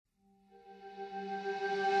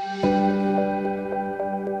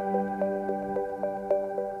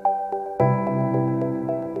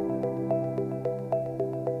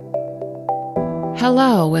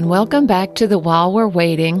Hello, and welcome back to the While We're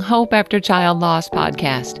Waiting Hope After Child Loss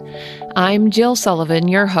podcast. I'm Jill Sullivan,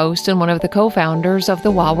 your host and one of the co-founders of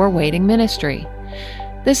the While We're Waiting ministry.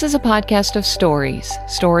 This is a podcast of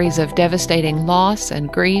stories of devastating loss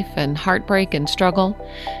and grief and heartbreak and struggle,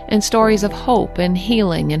 and stories of hope and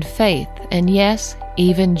healing and faith, and yes,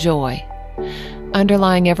 even joy.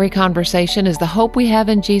 Underlying every conversation is the hope we have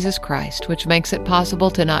in Jesus Christ, which makes it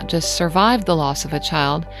possible to not just survive the loss of a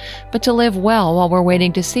child, but to live well while we're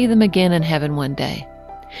waiting to see them again in heaven one day.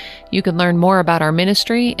 You can learn more about our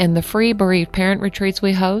ministry and the free bereaved parent retreats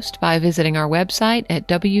we host by visiting our website at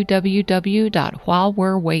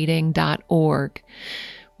www.whilewe'rewaiting.org.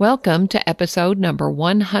 Welcome to episode number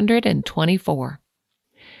 124.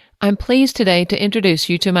 I'm pleased today to introduce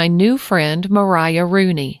you to my new friend, Mariah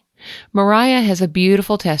Rooney. Mariah has a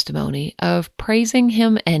beautiful testimony of praising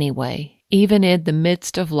Him anyway, even in the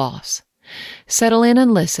midst of loss. Settle in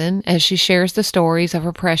and listen as she shares the stories of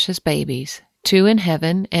her precious babies, 2 in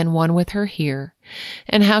heaven and 1 with her here,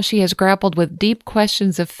 and how she has grappled with deep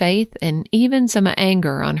questions of faith and even some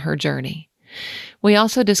anger on her journey. We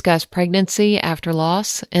also discuss pregnancy after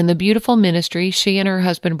loss and the beautiful ministry she and her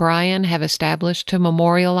husband Brian have established to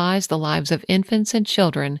memorialize the lives of infants and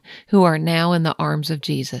children who are now in the arms of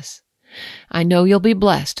Jesus. I know you'll be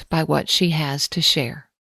blessed by what she has to share.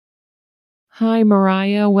 Hi,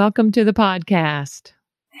 Mariah. Welcome to the podcast.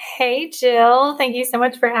 Hey, Jill. Thank you so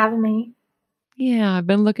much for having me. Yeah, I've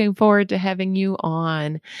been looking forward to having you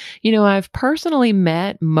on. I've personally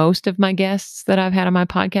met most of my guests that I've had on my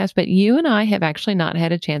podcast, but you and I have actually not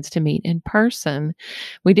had a chance to meet in person.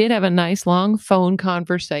 We did have a nice long phone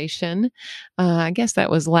conversation. I guess that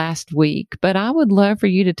was last week, but I would love for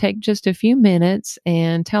you to take just a few minutes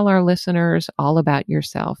and tell our listeners all about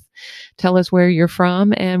yourself. Tell us where you're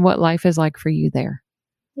from and what life is like for you there.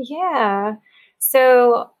 Yeah.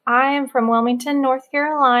 So I am from Wilmington, North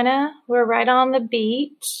Carolina. We're right on the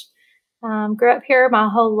beach. Grew up here my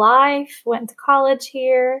whole life, went to college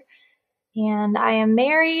here, and I am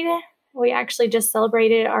married. We actually just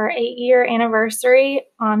celebrated our 8-year anniversary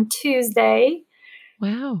on Tuesday.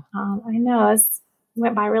 Wow. I know, it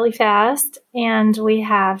went by really fast. And we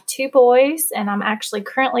have 2 boys, and I'm actually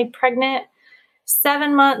currently pregnant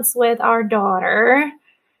 7 months with our daughter.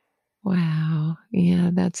 Wow. Yeah,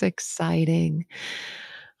 that's exciting.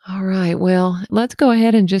 All right. Well, let's go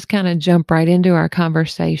ahead and just kind of jump right into our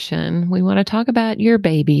conversation. We want to talk about your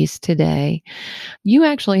babies today. You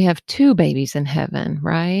actually have 2 babies in heaven,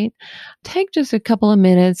 right? Take just a couple of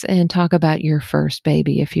minutes and talk about your first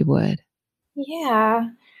baby, if you would. Yeah.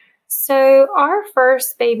 So our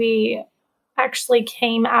first baby actually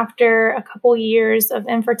came after a couple years of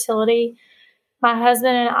infertility. My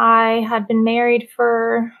husband and I had been married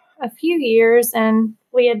for a few years, and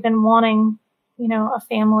we had been wanting, a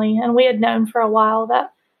family. And we had known for a while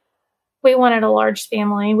that we wanted a large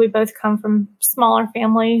family. We both come from smaller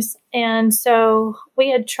families. And so we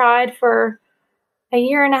had tried for a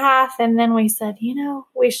year and a half, and then we said,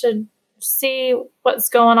 we should see what's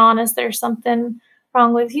going on. Is there something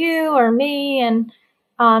wrong with you or me? And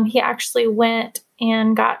he actually went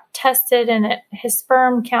and got tested, and his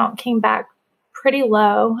sperm count came back pretty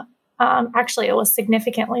low. Actually, it was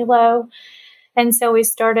significantly low. And so we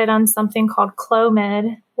started on something called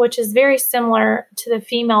Clomid, which is very similar to the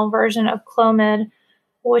female version of Clomid,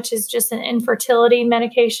 which is just an infertility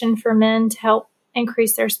medication for men to help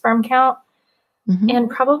increase their sperm count. Mm-hmm. And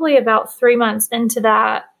probably about 3 months into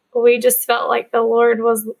that, we just felt like the Lord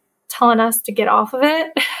was telling us to get off of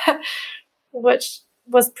it, which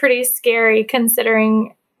was pretty scary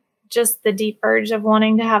considering just the deep urge of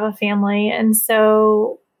wanting to have a family. And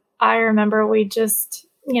so I remember we just,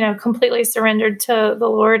 completely surrendered to the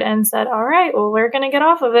Lord and said, all right, well, we're going to get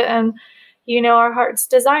off of it. And, our heart's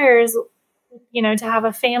desire is, to have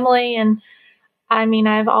a family. And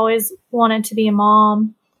I've always wanted to be a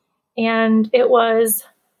mom. And it was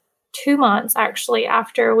 2 months actually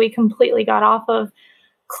after we completely got off of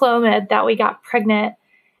Clomid that we got pregnant.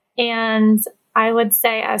 And I would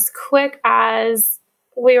say as quick as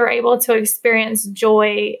we were able to experience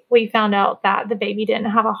joy, we found out that the baby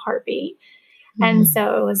didn't have a heartbeat. Mm-hmm. And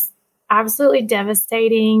so it was absolutely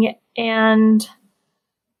devastating. And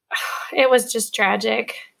it was just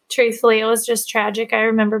tragic. Truthfully, it was just tragic. I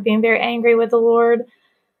remember being very angry with the Lord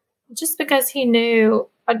just because He knew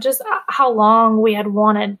just how long we had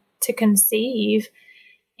wanted to conceive,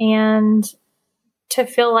 and to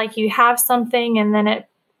feel like you have something and then it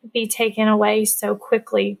be taken away so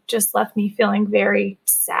quickly just left me feeling very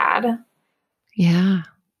sad. Yeah.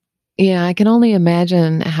 Yeah, I can only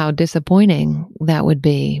imagine how disappointing that would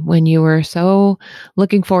be when you were so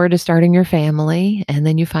looking forward to starting your family and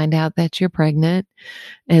then you find out that you're pregnant.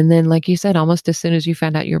 And then, like you said, almost as soon as you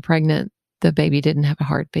found out you're pregnant, the baby didn't have a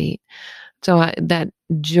heartbeat. So that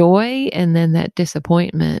joy and then that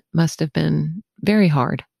disappointment must have been very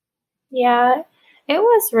hard. Yeah, it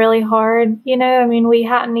was really hard. I mean, we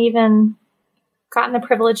hadn't even gotten the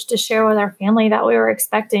privilege to share with our family that we were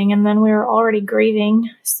expecting, and then we were already grieving.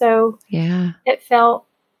 So Yeah. it felt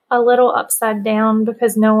a little upside down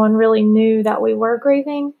because no one really knew that we were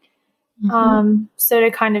grieving. So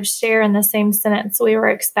to kind of share in the same sentence we were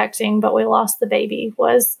expecting, but we lost the baby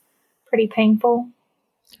was pretty painful.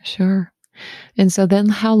 Sure. And so then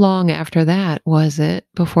how long after that was it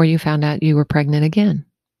before you found out you were pregnant again?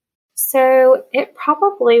 So it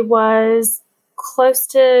probably was close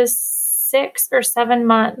to 6 or 7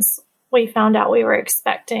 months we found out we were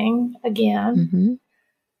expecting again. Mm-hmm.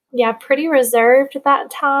 Yeah, pretty reserved at that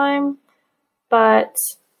time,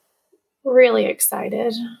 but really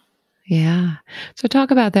excited. Yeah. So talk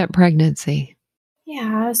about that pregnancy.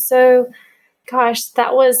 Yeah, so gosh,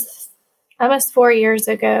 that was almost 4 years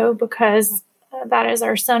ago because that is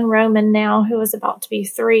our son Roman now, who is about to be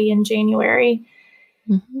 3 in January.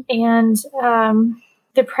 Mm-hmm. And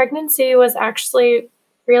the pregnancy was actually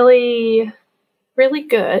really, really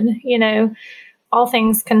good, all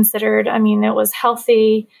things considered. I mean, it was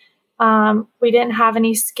healthy. We didn't have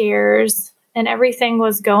any scares, and everything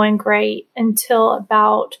was going great until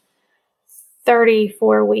about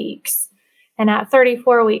 34 weeks. And at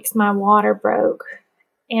 34 weeks, my water broke.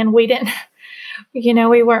 And we didn't,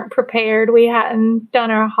 we weren't prepared. We hadn't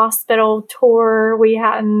done our hospital tour. We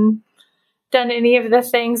hadn't done any of the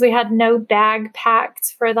things. We had no bag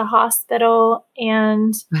packed for the hospital.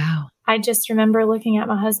 And Wow. I just remember looking at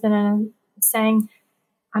my husband and saying,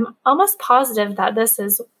 I'm almost positive that this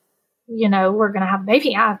is, we're going to have a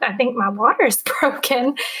baby. I think my water is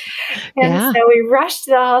broken. And so we rushed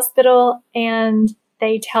to the hospital and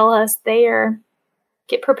they tell us there,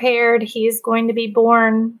 get prepared. He's going to be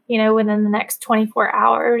born, within the next 24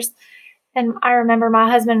 hours. And I remember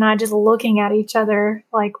my husband and I just looking at each other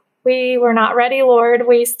like, we were not ready, Lord.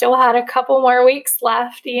 We still had a couple more weeks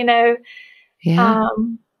left, Yeah.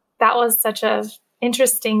 That was such a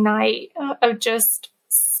interesting night of just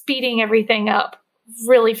speeding everything up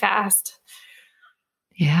really fast.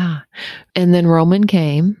 Yeah. And then Roman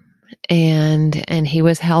came and he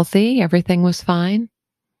was healthy. Everything was fine.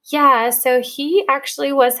 Yeah. So he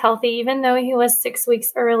actually was healthy, even though he was 6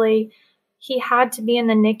 weeks early. He had to be in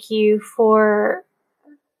the NICU for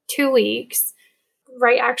 2 weeks.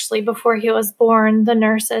 Right actually before he was born, the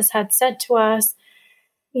nurses had said to us,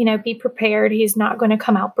 be prepared. He's not going to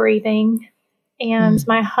come out breathing. And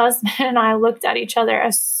my husband and I looked at each other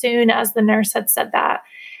as soon as the nurse had said that.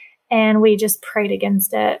 And we just prayed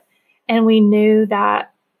against it. And we knew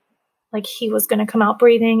that he was going to come out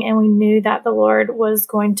breathing. And we knew that the Lord was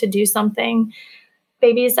going to do something.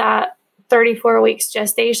 Babies at 34 weeks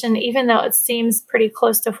gestation, even though it seems pretty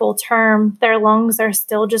close to full term, their lungs are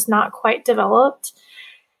still just not quite developed.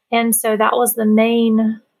 And so that was the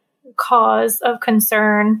main cause of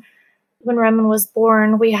concern. When Roman was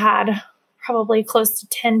born, we had probably close to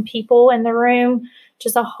 10 people in the room,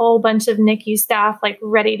 just a whole bunch of NICU staff,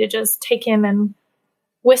 ready to just take him and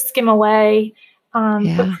whisk him away.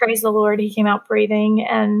 But praise the Lord, he came out breathing.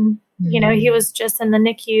 And, he was just in the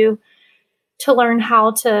NICU to learn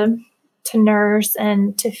how to nurse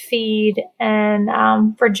and to feed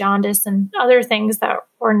and for jaundice and other things that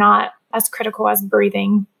were not as critical as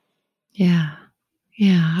breathing. Yeah.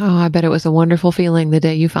 Yeah. Oh, I bet it was a wonderful feeling the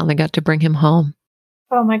day you finally got to bring him home.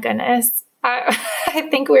 Oh my goodness. I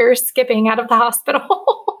think we were skipping out of the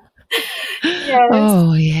hospital. Yes.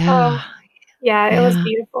 Oh, yeah. Yeah, it was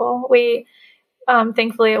beautiful. We,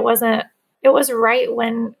 thankfully it was right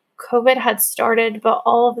when COVID had started, but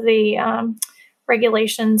all of the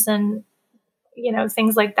regulations and,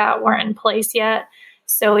 things like that weren't in place yet.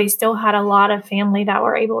 So we still had a lot of family that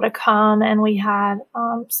were able to come, and we had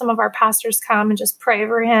some of our pastors come and just pray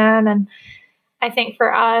over him. And I think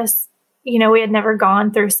for us, we had never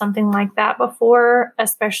gone through something like that before,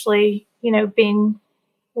 especially, being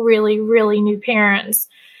really, really new parents,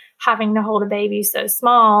 having to hold a baby so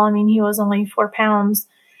small. I mean, he was only 4 pounds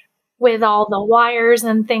with all the wires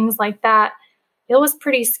and things like that. It was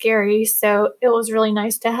pretty scary. So it was really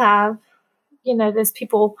nice to have, those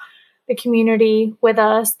people, the community with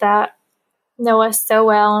us that know us so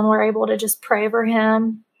well, and we're able to just pray over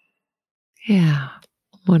him. Yeah.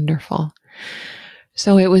 Wonderful.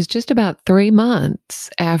 So it was just about 3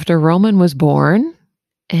 months after Roman was born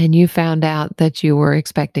and you found out that you were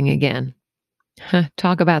expecting again.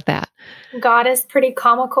 Talk about that. God is pretty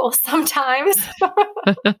comical sometimes.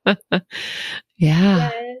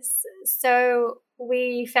 Yeah. Yes. So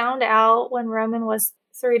we found out when Roman was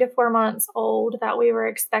 3 to 4 months old that we were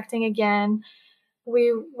expecting again.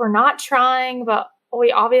 We were not trying, but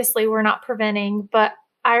we obviously were not preventing. But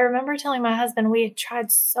I remember telling my husband we had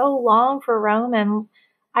tried so long for Roman.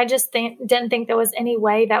 I just didn't think there was any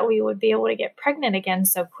way that we would be able to get pregnant again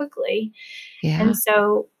so quickly. Yeah. And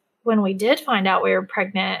so when we did find out we were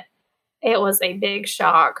pregnant, it was a big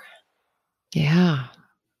shock. Yeah.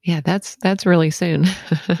 Yeah, that's really soon.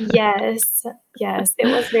 Yes, yes, it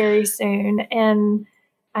was very soon. And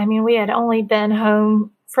I mean, we had only been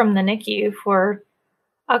home from the NICU for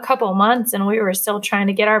a couple months and we were still trying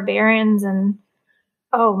to get our bearings. And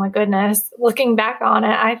oh my goodness, looking back on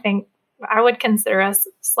it, I think I would consider us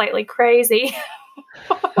slightly crazy.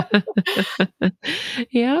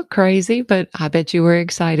 Yeah, crazy, but I bet you were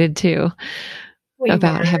excited too We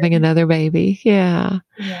about were. having another baby. Yeah.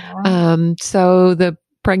 Yeah. So the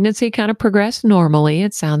pregnancy kind of progressed normally,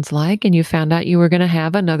 it sounds like, and you found out you were going to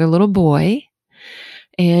have another little boy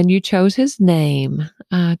and you chose his name.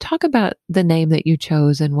 Talk about the name that you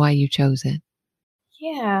chose and why you chose it.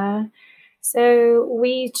 Yeah. So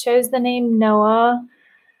we chose the name Noah.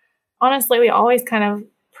 Honestly, we always kind of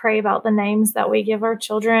pray about the names that we give our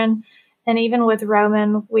children. And even with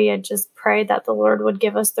Roman, we had just prayed that the Lord would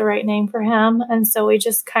give us the right name for him. And so we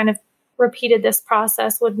just kind of repeated this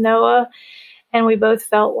process with Noah. And we both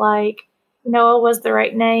felt like Noah was the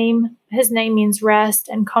right name. His name means rest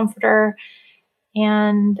and comforter.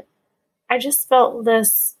 And I just felt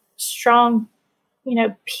this strong,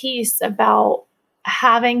 peace about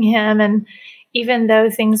having him. And even though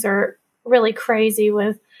things are really crazy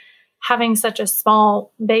with having such a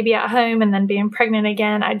small baby at home and then being pregnant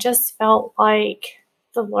again, I just felt like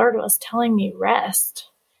the Lord was telling me rest.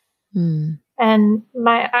 Mm. And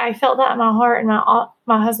I felt that in my heart, and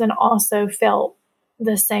my husband also felt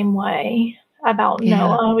the same way about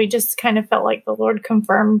Noah. We just kind of felt like the Lord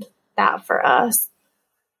confirmed that for us.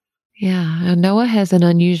 Yeah. And Noah has an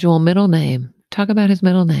unusual middle name. Talk about his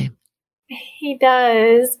middle name. He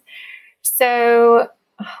does. So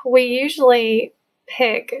we usually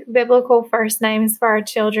pick biblical first names for our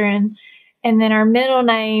children, and then our middle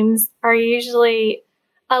names are usually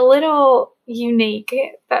a little unique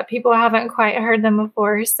that people haven't quite heard them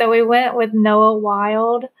before. So we went with Noah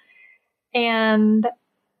Wild, and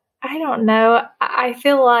I don't know, I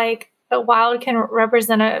feel like a wild can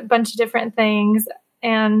represent a bunch of different things.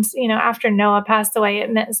 And, after Noah passed away,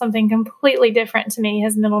 it meant something completely different to me,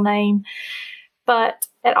 his middle name. But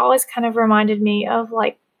it always kind of reminded me of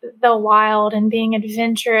like the wild and being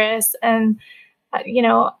adventurous. And,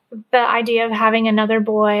 the idea of having another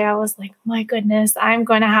boy, I was like, my goodness, I'm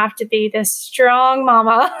going to have to be this strong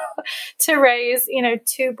mama to raise,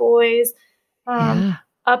 two boys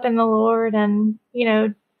up in the Lord, and,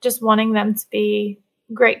 just wanting them to be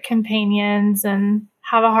great companions and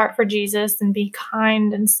have a heart for Jesus and be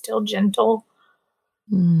kind and still gentle.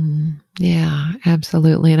 Yeah,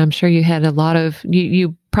 absolutely. And I'm sure you had a lot of,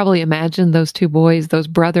 you probably imagined those two boys, those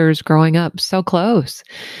brothers growing up so close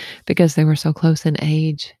because they were so close in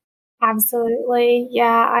age. Absolutely. Yeah.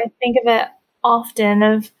 I think of it often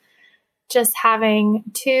of just having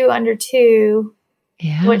two under two,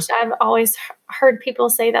 which I've always heard people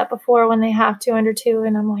say that before when they have two under two.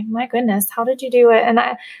 And I'm like, my goodness, how did you do it? And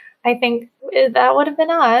I think that would have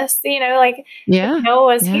been us, if Noah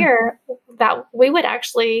was here, that we would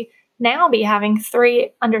actually now be having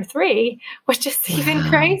 3 under 3, which is even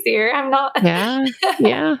crazier. I'm not.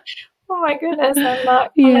 Yeah. Oh my goodness. I'm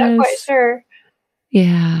not quite sure.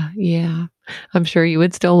 Yeah. I'm sure you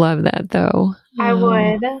would still love that though. I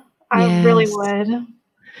would. I really would.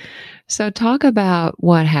 So talk about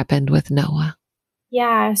what happened with Noah.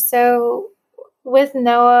 Yeah. So with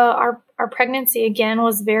Noah, our pregnancy again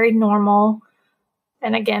was very normal.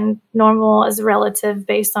 And again, normal is relative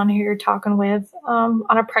based on who you're talking with on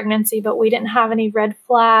a pregnancy, but we didn't have any red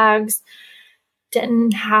flags,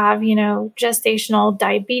 didn't have, gestational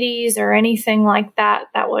diabetes or anything like that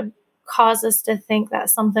would cause us to think that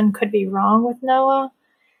something could be wrong with Noah.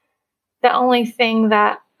 The only thing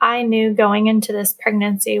that I knew going into this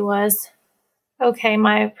pregnancy was, okay,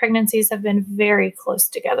 my pregnancies have been very close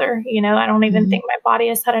together. I don't even think my body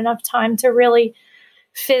has had enough time to really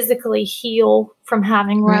physically heal from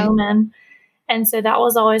having Roman. And so that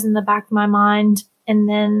was always in the back of my mind. And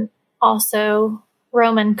then also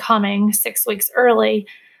Roman coming 6 weeks early,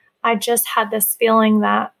 I just had this feeling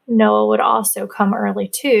that Noah would also come early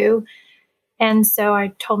too. And so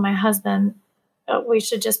I told my husband, we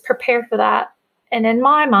should just prepare for that. And in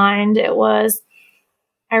my mind, it was,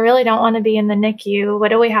 I really don't want to be in the NICU. What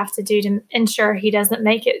do we have to do to ensure he doesn't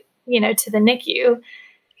make it, to the NICU?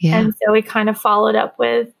 Yeah. And so we kind of followed up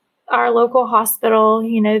with our local hospital.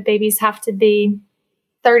 Babies have to be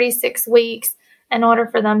 36 weeks in order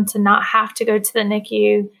for them to not have to go to the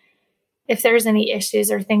NICU. If there's any issues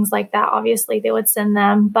or things like that, obviously they would send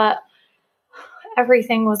them. But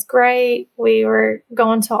everything was great. We were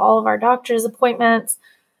going to all of our doctor's appointments.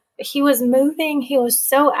 He was moving. He was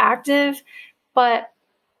so active, but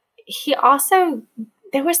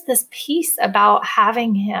there was this piece about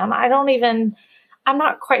having him. I'm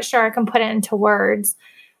not quite sure I can put it into words.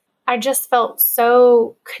 I just felt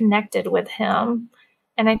so connected with him.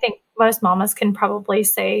 And I think most mamas can probably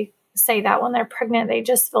say that when they're pregnant, they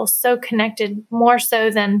just feel so connected, more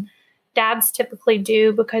so than dads typically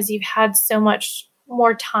do, because you've had so much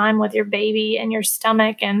more time with your baby in your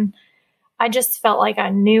stomach. And I just felt like I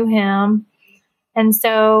knew him. And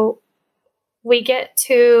so we get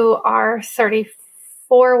to our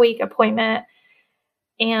 34-week appointment,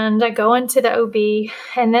 and I go into the OB,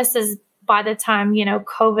 and this is by the time,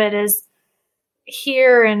 COVID is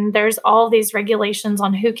here and there's all these regulations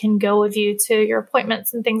on who can go with you to your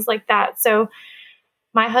appointments and things like that. So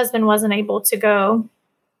my husband wasn't able to go.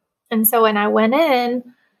 And so when I went in,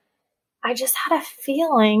 I just had a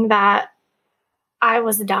feeling that I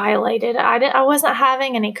was dilated. I wasn't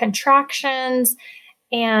having any contractions,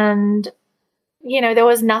 and there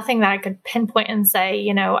was nothing that I could pinpoint and say,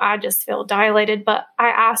 I just feel dilated. But I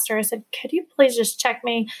asked her, I said, could you please just check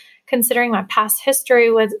me, considering my past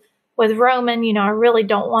history with Roman? I really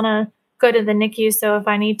don't want to go to the NICU. So if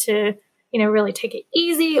I need to, really take it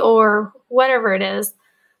easy or whatever it is.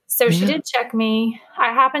 So she did check me.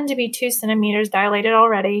 I happened to be 2 centimeters dilated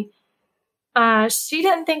already. She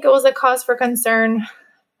didn't think it was a cause for concern,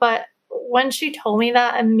 but when she told me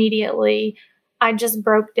that, immediately I just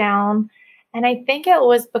broke down. And I think it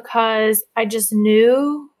was because I just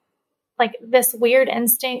knew, like, this weird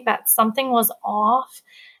instinct that something was off,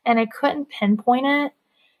 and I couldn't pinpoint it.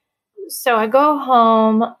 So I go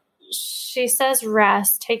home. She says,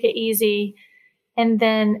 rest, take it easy. And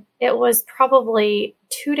then it was probably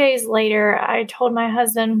 2 days later, I told my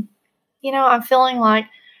husband, I'm feeling like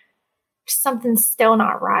something's still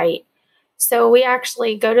not right. So we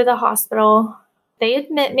actually go to the hospital. They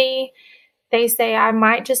admit me. They say I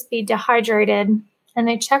might just be dehydrated, and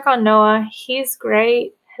they check on Noah. He's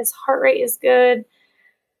great. His heart rate is good.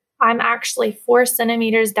 I'm actually 4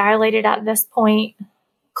 centimeters dilated at this point,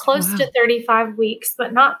 close to 35 weeks,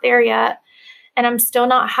 but not there yet. And I'm still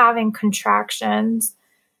not having contractions.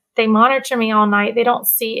 They monitor me all night. They don't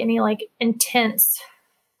see any intense,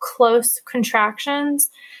 close contractions.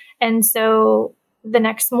 And so the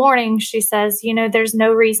next morning she says, there's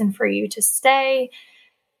no reason for you to stay,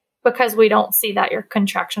 because we don't see that your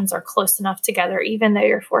contractions are close enough together. Even though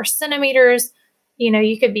you're 4 centimeters,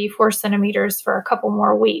 you could be 4 centimeters for a couple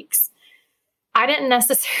more weeks. I didn't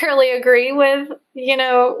necessarily agree with,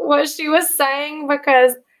 what she was saying,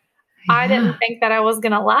 because I didn't think that I was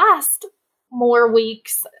going to last more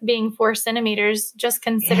weeks being 4 centimeters, just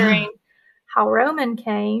considering how Roman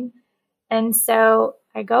came. And so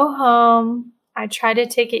I go home. I try to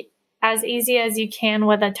take it as easy as you can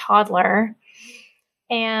with a toddler.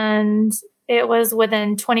 And it was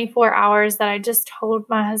within 24 hours that I just told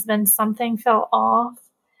my husband something felt off.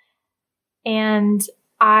 And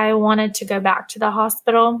I wanted to go back to the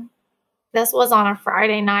hospital. This was on a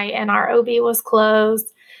Friday night, and our OB was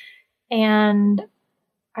closed. And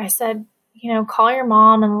I said, call your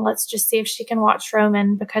mom and let's just see if she can watch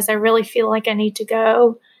Roman, because I really feel like I need to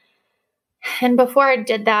go. And before I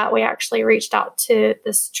did that, we actually reached out to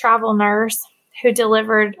this travel nurse who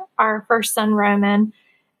delivered our first son, Roman.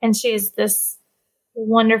 And she is this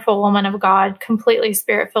wonderful woman of God, completely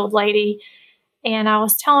spirit-filled lady. And I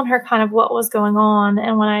was telling her kind of what was going on.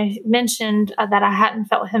 And when I mentioned that I hadn't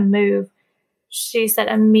felt him move, she said,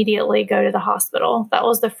 immediately go to the hospital. That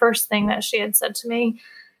was the first thing that she had said to me.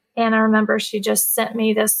 And I remember she just sent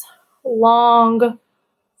me this long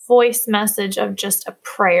voice message of just a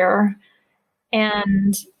prayer.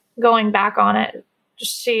 And going back on it,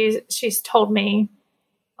 she's told me,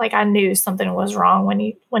 I knew something was wrong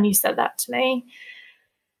when you said that to me.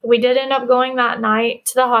 We did end up going that night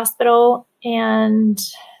to the hospital, and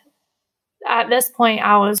at this point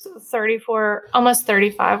I was 34, almost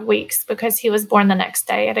 35 weeks, because he was born the next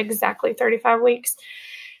day at exactly 35 weeks.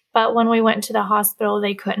 But when we went to the hospital,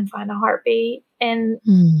 they couldn't find a heartbeat. And,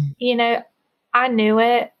 I knew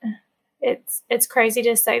it. It's crazy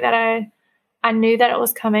to say that I knew that it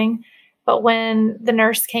was coming. But when the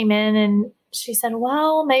nurse came in and she said,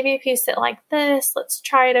 well, maybe if you sit like this, let's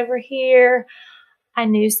try it over here, I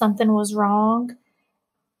knew something was wrong.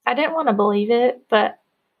 I didn't want to believe it, but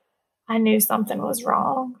I knew something was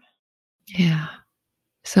wrong. Yeah.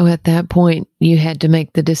 So at that point, you had to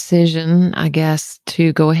make the decision, I guess,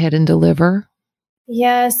 to go ahead and deliver.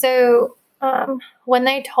 Yeah. So when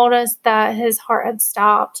they told us that his heart had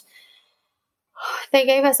stopped, they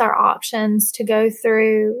gave us our options to go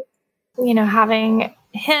through, having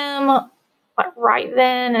him right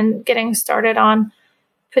then and getting started on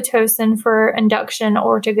Pitocin for induction,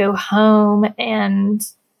 or to go home and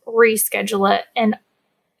reschedule it. And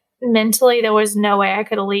mentally, there was no way I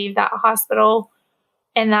could leave that hospital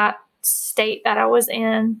in that state that I was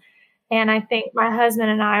in. And I think my husband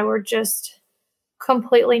and I were just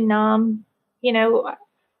completely numb.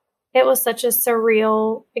 It was such a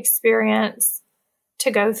surreal experience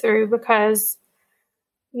to go through because,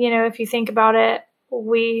 if you think about it,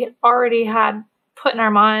 we already had put in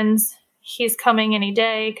our minds he's coming any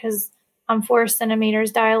day because I'm 4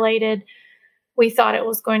 centimeters dilated. We thought it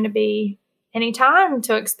was going to be any time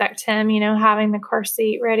to expect him, having the car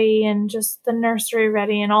seat ready and just the nursery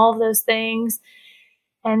ready and all of those things.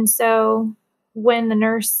 And so when the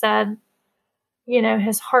nurse said,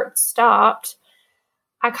 his heart stopped,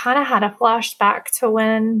 I kind of had a flashback to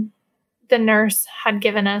when the nurse had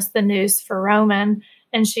given us the news for Roman,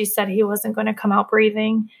 and she said he wasn't going to come out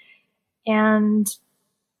breathing. And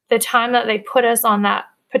the time that they put us on that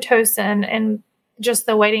Pitocin and just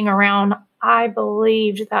the waiting around, I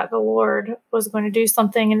believed that the Lord was going to do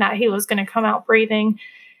something and that he was going to come out breathing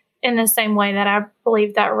in the same way that I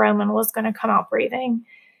believed that Roman was going to come out breathing.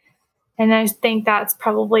 And I think that's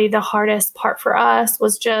probably the hardest part for us,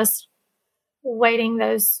 was just waiting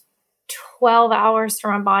those 12 hours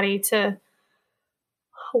for my body to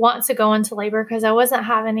want to go into labor, because I wasn't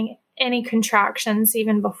having any contractions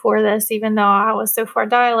even before this, even though I was so far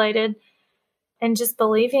dilated, and just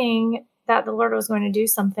believing that the Lord was going to do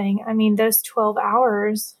something. I mean, those 12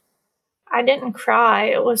 hours, I didn't cry.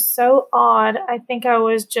 It was so odd. I think I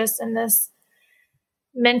was just in this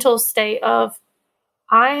mental state of,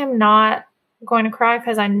 I am not going to cry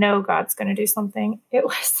because I know God's going to do something. It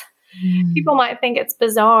was, people might think it's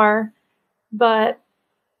bizarre, but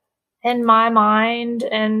in my mind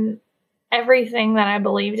and everything that I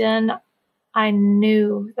believed in, I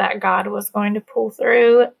knew that God was going to pull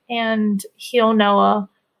through and heal Noah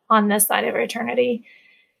on this side of eternity.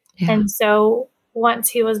 Yeah. And so once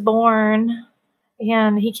he was born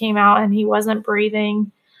and he came out and he wasn't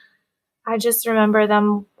breathing, I just remember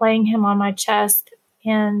them laying him on my chest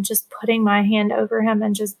and just putting my hand over him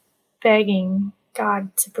and just begging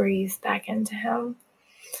God to breathe back into him.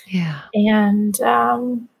 Yeah.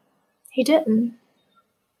 And he didn't.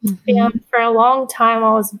 Mm-hmm. And for a long time,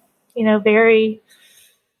 I was, very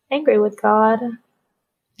angry with God.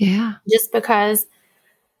 Yeah. Just because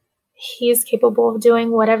he's capable of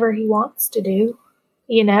doing whatever he wants to do,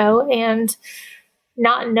 and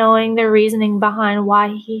not knowing the reasoning behind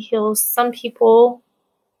why he heals some people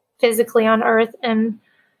physically on earth and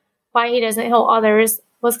why he doesn't heal others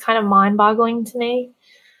was kind of mind-boggling to me.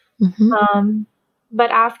 Mm-hmm.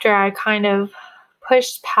 But after I kind of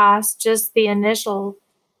pushed past just the initial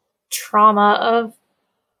trauma of,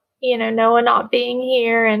 Noah not being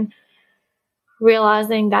here and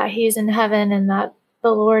realizing that he's in heaven and that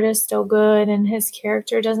the Lord is still good and his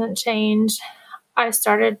character doesn't change, I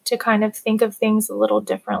started to kind of think of things a little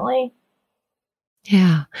differently.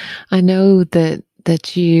 Yeah, I know that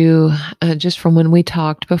you, just from when we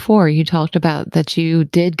talked before, you talked about that you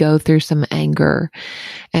did go through some anger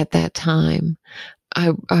at that time.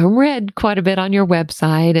 I read quite a bit on your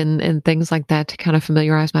website and things like that to kind of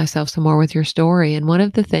familiarize myself some more with your story. And one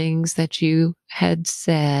of the things that you had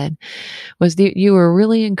said was that you were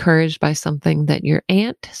really encouraged by something that your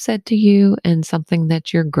aunt said to you and something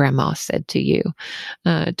that your grandma said to you.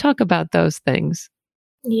 Talk about those things.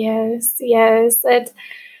 Yes.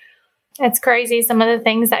 It's crazy. Some of the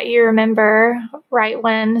things that you remember right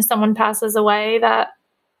when someone passes away that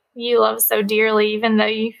you love so dearly, even though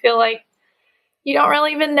you feel like you don't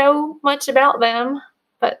really even know much about them.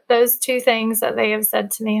 But those two things that they have said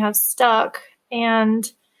to me have stuck.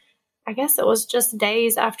 And I guess it was just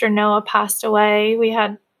days after Noah passed away, we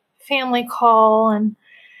had family call, and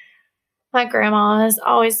my grandma has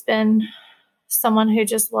always been someone who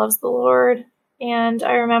just loves the Lord. And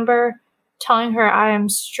I remember telling her, I am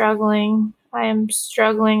struggling. And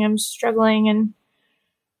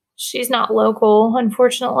she's not local,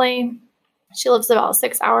 unfortunately. She lives about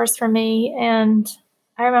 6 hours from me. And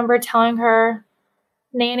I remember telling her,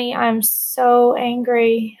 Nanny, I'm so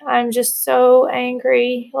angry. I'm just so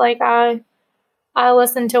angry. Like I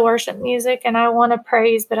listen to worship music and I want to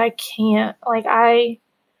praise, but I can't. Like I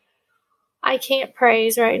can't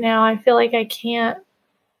praise right now. I feel like I can't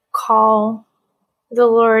call the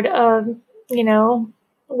Lord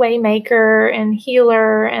waymaker and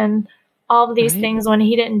healer and all of these things when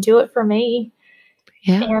he didn't do it for me.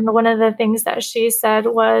 Yeah. And one of the things that she said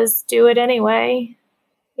was, do it anyway.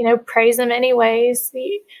 Praise him anyways.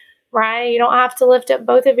 Right? You don't have to lift up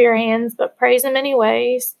both of your hands, but praise him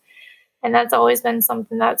anyways. And that's always been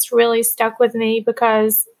something that's really stuck with me,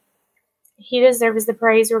 because he deserves the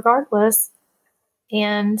praise regardless.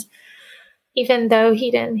 And even though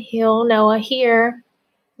he didn't heal Noah here,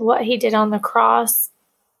 what he did on the cross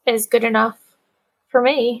is good enough for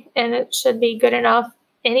me. And it should be good enough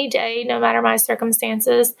any day, no matter my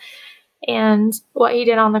circumstances. And what he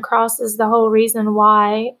did on the cross is the whole reason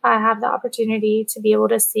why I have the opportunity to be able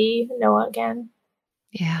to see Noah again.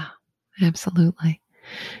 Yeah, absolutely.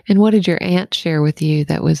 And what did your aunt share with you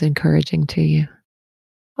that was encouraging to you?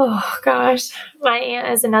 Oh, gosh. My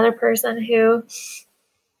aunt is another person who,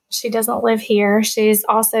 she doesn't live here. She's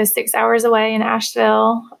also 6 hours away in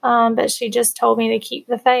Asheville, but she just told me to keep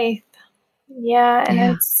the faith. Yeah,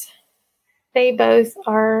 and they both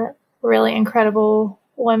are really incredible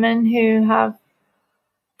women who have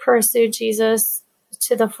pursued Jesus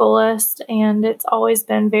to the fullest, and it's always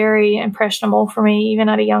been very impressionable for me, even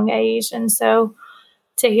at a young age. And so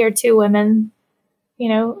to hear two women,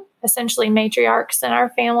 essentially matriarchs in our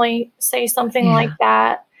family, say something like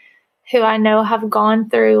that, who I know have gone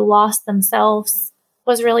through loss themselves,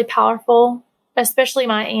 was really powerful, especially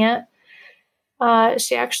my aunt.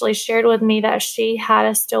 She actually shared with me that she had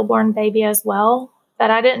a stillborn baby as well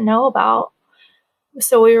that I didn't know about.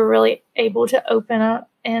 So we were really able to open up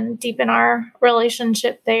and deepen our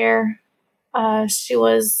relationship there. She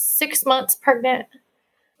was 6 months pregnant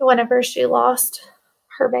whenever she lost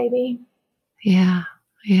her baby. Yeah.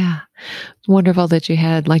 Yeah. It's wonderful that you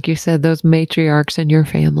had, like you said, those matriarchs in your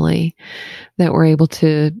family that were able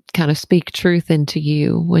to kind of speak truth into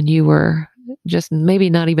you when you were just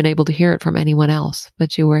maybe not even able to hear it from anyone else,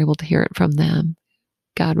 but you were able to hear it from them.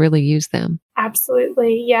 God really used them.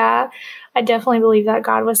 Absolutely. Yeah. I definitely believe that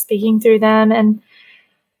God was speaking through them. And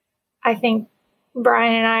I think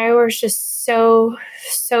Brian and I were just so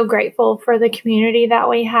grateful for the community that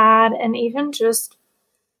we had, and even just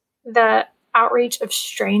the outreach of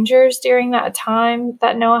strangers during that time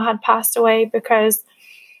that Noah had passed away, because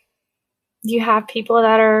you have people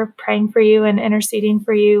that are praying for you and interceding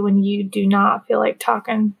for you when you do not feel like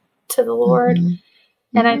talking to the Lord.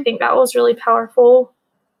 Mm-hmm. And I think that was really powerful.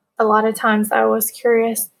 A lot of times I was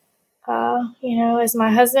curious, is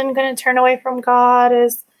my husband going to turn away from God?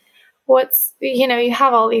 You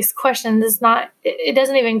have all these questions. It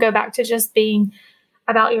doesn't even go back to just being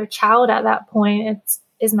about your child at that point.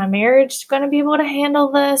 Is my marriage going to be able to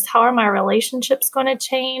handle this? How are my relationships going to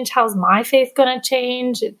change? How's my faith going to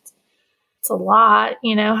change? It's a lot.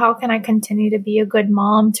 How can I continue to be a good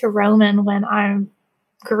mom to Roman when I'm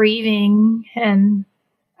grieving? And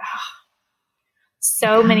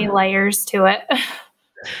so many layers to it.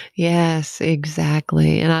 Yes,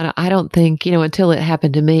 exactly. And I don't think, until it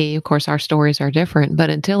happened to me, of course, our stories are different,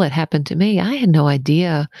 but until it happened to me, I had no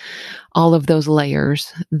idea all of those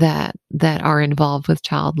layers that are involved with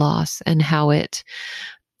child loss, and how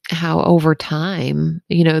over time,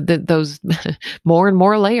 those more and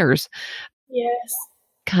more layers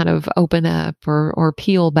kind of open up or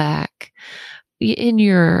peel back. On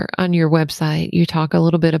your website, you talk a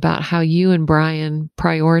little bit about how you and Brian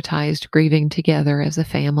prioritized grieving together as a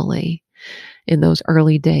family in those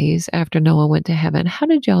early days after Noah went to heaven. How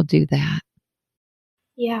did y'all do that?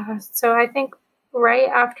 Yeah, so I think right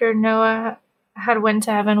after Noah had went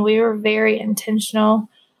to heaven, we were very intentional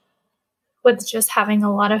with just having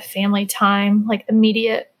a lot of family time, like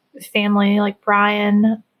immediate family, like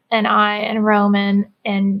Brian and I and Roman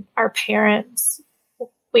and our parents.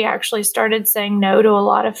 We actually started saying no to a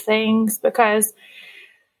lot of things because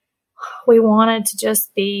we wanted to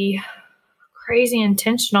just be crazy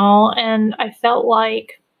intentional. And I felt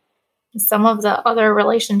like some of the other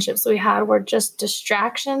relationships we had were just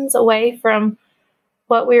distractions away from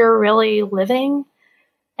what we were really living.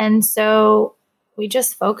 And so we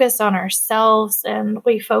just focused on ourselves, and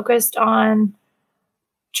we focused on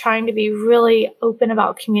trying to be really open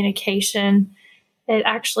about communication. It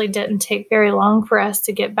actually didn't take very long for us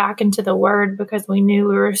to get back into the Word because we knew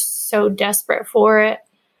we were so desperate for it.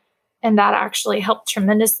 And that actually helped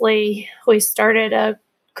tremendously. We started a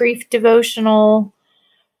grief devotional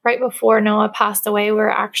right before Noah passed away. We were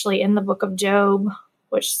actually in the book of Job,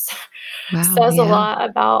 which says a lot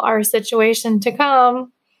about our situation to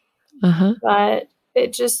come. But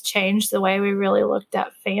it just changed the way we really looked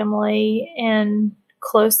at family and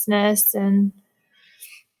closeness. And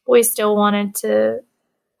we still wanted to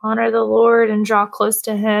honor the Lord and draw close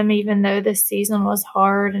to Him, even though this season was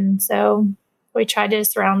hard. And so we tried to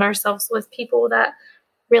surround ourselves with people that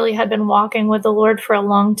really had been walking with the Lord for a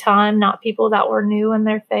long time, not people that were new in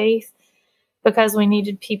their faith, because we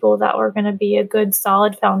needed people that were going to be a good,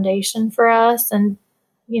 solid foundation for us and,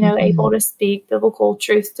 able to speak biblical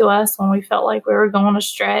truth to us when we felt like we were going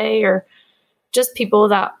astray, or just people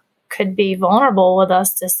that could be vulnerable with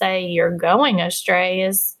us to say you're going astray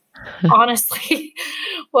is honestly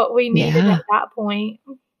what we needed at that point.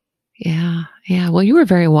 Yeah. Yeah. Well, you were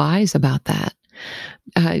very wise about that.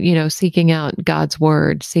 Seeking out God's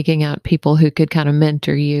word, seeking out people who could kind of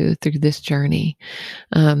mentor you through this journey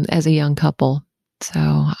as a young couple. So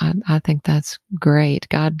I think that's great.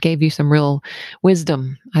 God gave you some real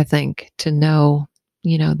wisdom, I think, to know,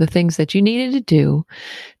 the things that you needed to do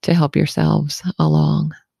to help yourselves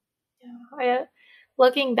along.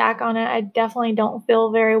 Looking back on it, I definitely don't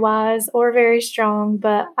feel very wise or very strong,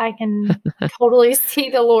 but I can totally see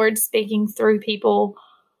the Lord speaking through people.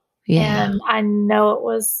 Yeah. And I know it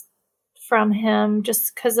was from Him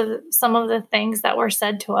just because of some of the things that were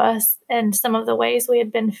said to us and some of the ways we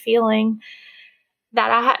had been feeling that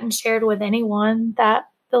I hadn't shared with anyone, that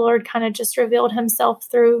the Lord kind of just revealed Himself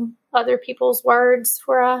through other people's words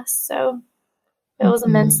for us. So it was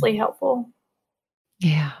immensely helpful.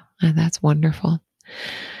 Yeah, that's wonderful.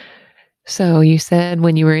 So you said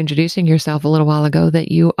when you were introducing yourself a little while ago that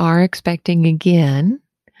you are expecting again.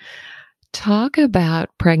 Talk about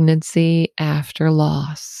pregnancy after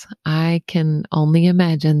loss. I can only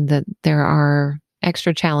imagine that there are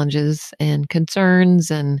extra challenges and concerns,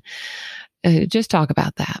 and just talk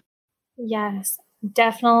about that. Yes,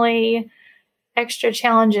 definitely extra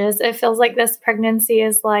challenges. It feels like this pregnancy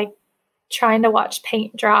is like trying to watch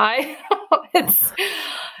paint dry.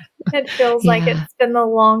 It feels like it's been the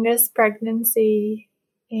longest pregnancy.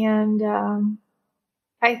 And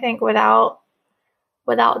I think without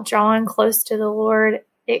drawing close to the Lord,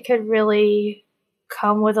 it could really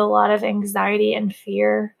come with a lot of anxiety and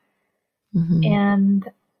fear. Mm-hmm.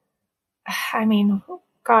 And I mean,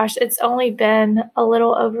 gosh, it's only been a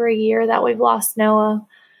little over a year that we've lost Noah.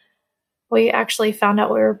 We actually found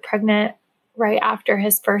out we were pregnant right after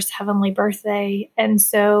his first heavenly birthday. And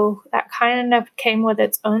so that kind of came with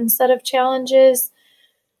its own set of challenges.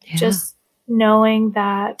 Yeah. Just knowing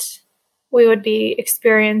that we would be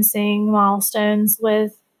experiencing milestones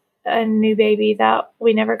with a new baby that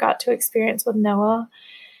we never got to experience with Noah.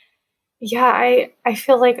 Yeah, I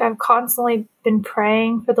feel like I've constantly been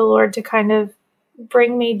praying for the Lord to kind of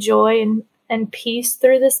bring me joy and peace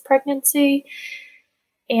through this pregnancy.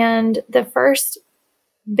 And the first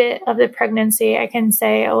bit of the pregnancy, I can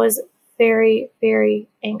say I was very, very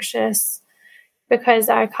anxious because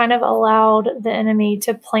I kind of allowed the enemy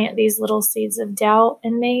to plant these little seeds of doubt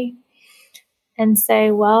in me and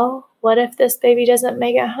say, well, what if this baby doesn't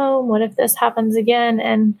make it home? What if this happens again?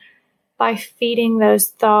 And by feeding those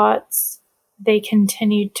thoughts, they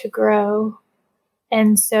continued to grow.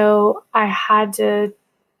 And so I had to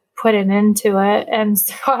put an end to it. And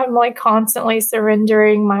so I'm like constantly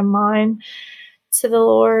surrendering my mind to the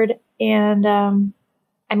Lord. And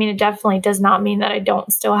I mean, it definitely does not mean that I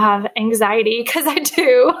don't still have anxiety, because I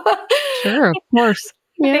do. Sure, of course.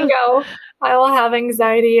 Yeah. I think I will have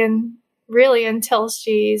anxiety and really until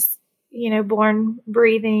she's, born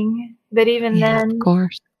breathing. But even then, of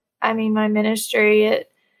course. I mean, my ministry,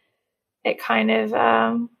 it kind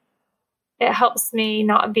of, it helps me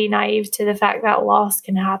not be naive to the fact that loss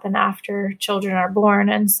can happen after children are born.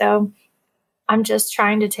 And so I'm just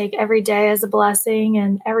trying to take every day as a blessing.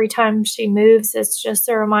 And every time she moves, it's just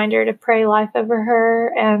a reminder to pray life over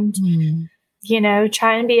her and,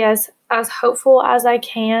 try and be as hopeful as I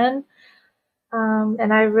can.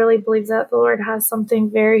 And I really believe that the Lord has something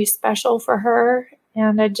very special for her.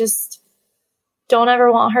 And I just don't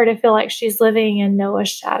ever want her to feel like she's living in Noah's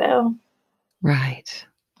shadow. Right.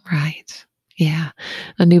 Yeah.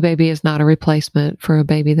 A new baby is not a replacement for a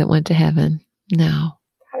baby that went to heaven. No.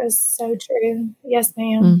 That is so true. Yes,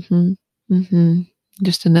 ma'am. Mm-hmm. Mm-hmm.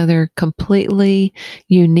 Just another completely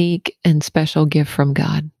unique and special gift from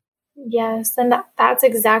God. Yes. And that's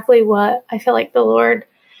exactly what I feel like the Lord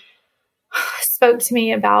spoke to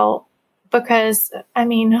me about, because, I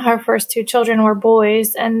mean, our first two children were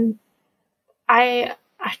boys, and I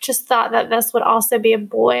just thought that this would also be a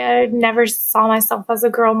boy. I never saw myself as a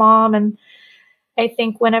girl mom. And I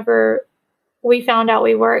think whenever we found out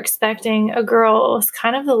we were expecting a girl, it was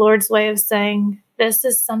kind of the Lord's way of saying, this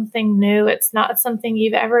is something new. It's not something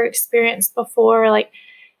you've ever experienced before. Like,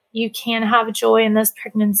 you can have joy in this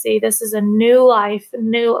pregnancy. This is a new life,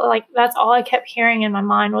 that's all I kept hearing in my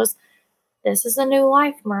mind was, this is a new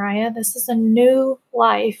life, Mariah. This is a new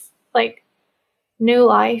life, like new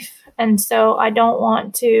life. And so I don't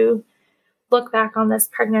want to look back on this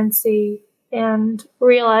pregnancy and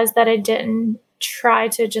realize that I didn't try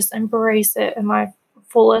to just embrace it in my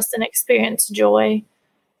fullest and experience joy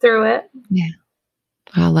through it. Yeah.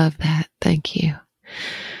 I love that. Thank you.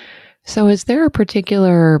 So is there a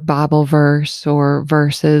particular Bible verse or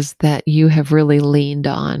verses that you have really leaned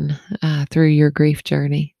on through your grief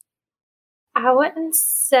journey? I wouldn't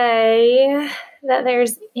say that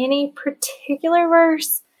there's any particular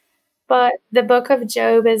verse, but the book of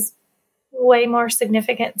Job is way more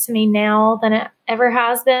significant to me now than it ever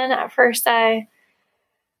has been. At first, I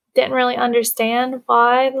didn't really understand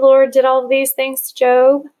why the Lord did all of these things to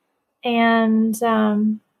Job. And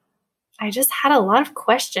I just had a lot of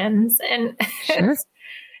questions. And Sure.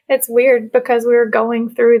 it's weird because we were going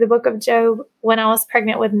through the book of Job when I was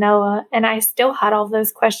pregnant with Noah, and I still had all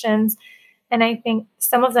those questions. And I think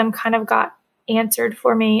some of them kind of got answered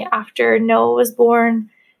for me after Noah was born.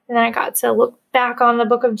 And then I got to look back on the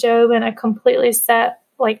book of Job in a completely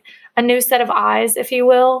like a new set of eyes, if you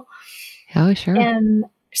will. Oh, sure. And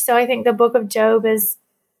so I think the book of Job is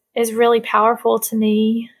really powerful to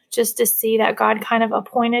me, just to see that God kind of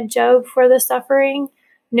appointed Job for the suffering,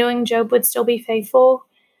 knowing Job would still be faithful.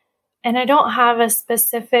 And I don't have a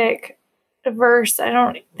specific verse. I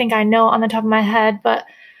don't think I know on the top of my head, but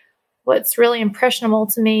what's really impressionable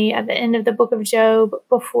to me at the end of the book of Job,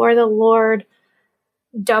 before the Lord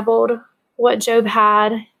doubled what Job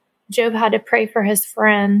had to pray for his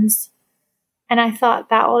friends. And I thought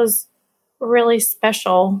that was really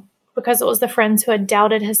special because it was the friends who had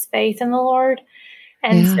doubted his faith in the Lord.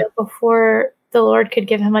 And so before the Lord could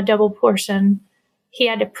give him a double portion, he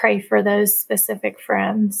had to pray for those specific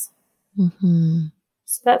friends. Mm-hmm.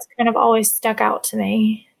 So that's kind of always stuck out to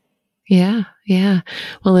me. Yeah, yeah.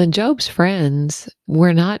 Well, and Job's friends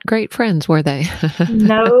were not great friends, were they?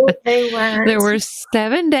 No, they weren't. There were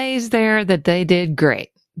 7 days there that they did great.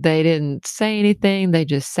 They didn't say anything. They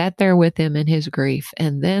just sat there with him in his grief.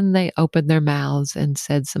 And then they opened their mouths and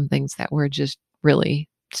said some things that were just really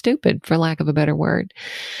stupid, for lack of a better word,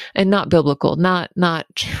 and not biblical, not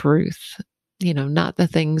truth, not the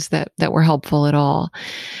things that were helpful at all.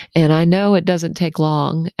 And I know it doesn't take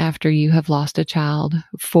long after you have lost a child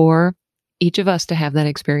for each of us to have that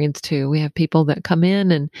experience too. We have people that come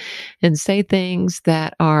in and say things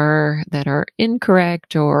that are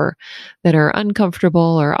incorrect or that are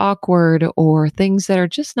uncomfortable or awkward or things that are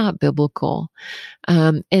just not biblical.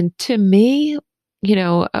 And to me,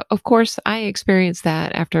 of course, I experienced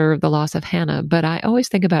that after the loss of Hannah, but I always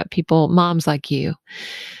think about people, moms like you,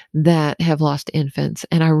 that have lost infants.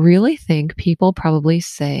 And I really think people probably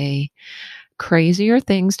say crazier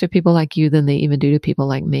things to people like you than they even do to people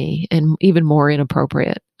like me, and even more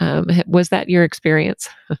inappropriate. Was that your experience?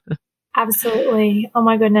 Absolutely. Oh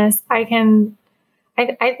my goodness. I think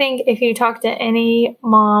if you talk to any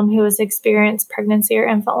mom who has experienced pregnancy or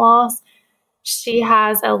infant loss, she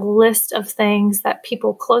has a list of things that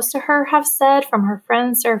people close to her have said, from her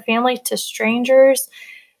friends to her family to strangers.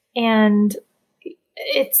 And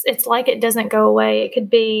it's like it doesn't go away. It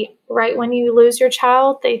could be right when you lose your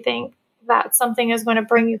child, they think that something is going to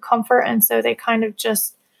bring you comfort. And so they kind of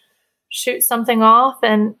just shoot something off,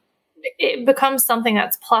 and it becomes something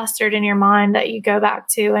that's plastered in your mind that you go back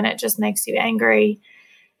to, and it just makes you angry.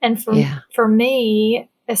 And for me,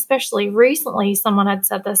 especially recently, someone had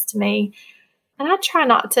said this to me, and I try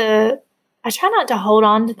not to hold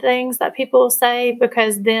on to things that people say,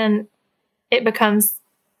 because then it becomes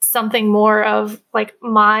something more of like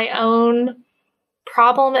my own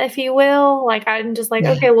problem, if you will. Like, I'm just like,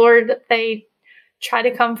 okay, Lord, they try to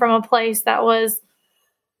come from a place that was,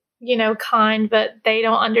 kind, but they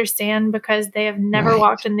don't understand because they have never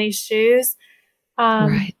walked in these shoes.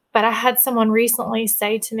 But I had someone recently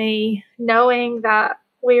say to me, knowing that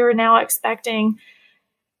we were now expecting,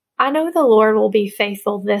 I know the Lord will be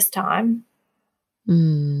faithful this time.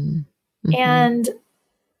 Mm-hmm. And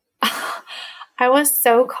I was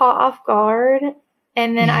so caught off guard.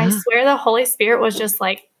 And then I swear the Holy Spirit was just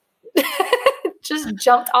like, just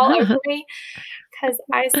jumped all over me. Because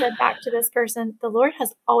I said back to this person, the Lord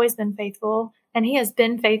has always been faithful, and he has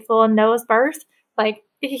been faithful in Noah's birth. Like,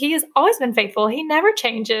 he has always been faithful. He never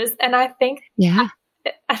changes. And I think, I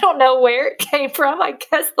don't know where it came from. I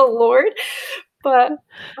guess the Lord. But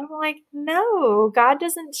I'm like, no, God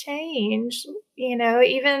doesn't change.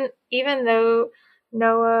 Even though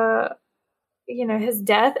Noah, his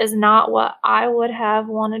death is not what I would have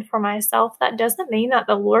wanted for myself, that doesn't mean that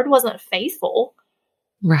the Lord wasn't faithful.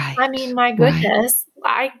 Right. I mean, my goodness,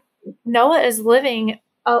 Noah is living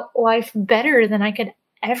a life better than I could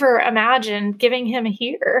ever imagined giving him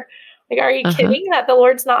here. Like, are you Uh-huh. kidding that the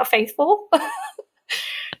Lord's not faithful?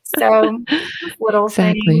 So, little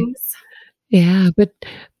Exactly. things. Yeah, but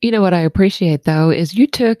you know what I appreciate though is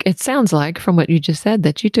it sounds like from what you just said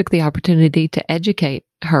that you took the opportunity to educate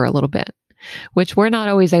her a little bit, which we're not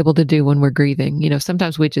always able to do when we're grieving.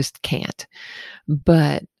 Sometimes we just can't.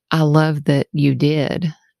 But I love that you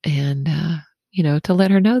did. And, to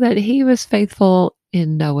let her know that he was faithful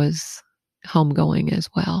in Noah's homegoing as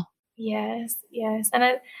well. Yes, yes. And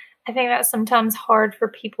I think that's sometimes hard for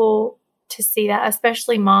people to see that,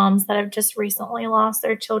 especially moms that have just recently lost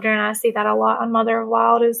their children. I see that a lot on Mother of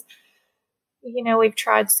Wild is, we've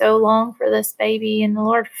tried so long for this baby and the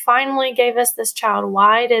Lord finally gave us this child.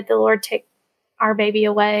 Why did the Lord take our baby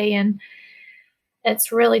away? And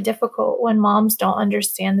it's really difficult when moms don't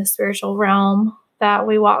understand the spiritual realm that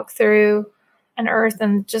we walk through on earth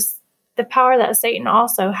and just the power that Satan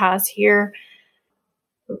also has here.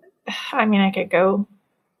 I mean, I could go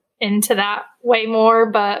into that way more,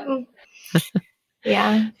 but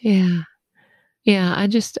yeah. Yeah. Yeah.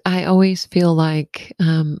 I always feel like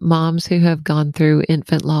moms who have gone through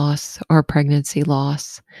infant loss or pregnancy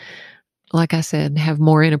loss, like I said, have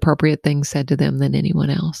more inappropriate things said to them than anyone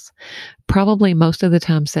else. Probably most of the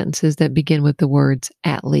time sentences that begin with the words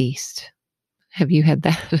at least. Have you had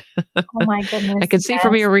that? Oh my goodness. I can see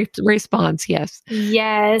from Yes. your response. Yes.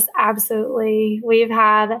 Yes, absolutely. We've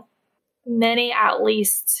had many at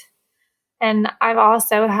least. And I've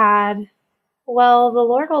also had, well, the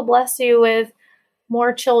Lord will bless you with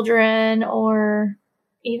more children, or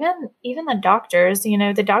even the doctors,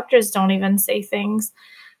 the doctors don't even say things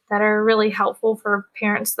that are really helpful for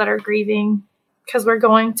parents that are grieving, because we're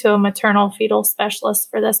going to a maternal fetal specialist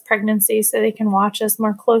for this pregnancy so they can watch us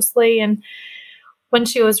more closely. And when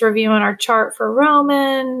she was reviewing our chart for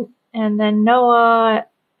Roman and then Noah,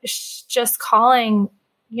 just calling,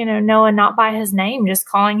 Noah not by his name, just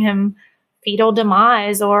calling him fetal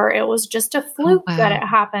demise, or it was just a Oh, fluke that wow. it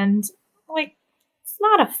happened. Like, it's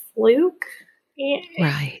not a fluke.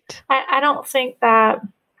 Right. I don't think that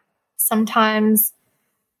sometimes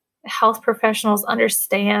health professionals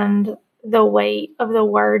understand the weight of the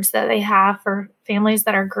words that they have for families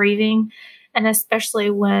that are grieving. And especially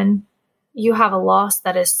when you have a loss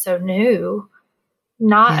that is so new,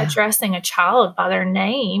 not Yeah. addressing a child by their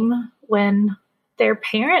name when their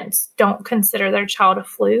parents don't consider their child a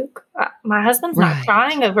fluke. My husband's not Right.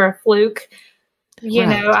 crying over a fluke,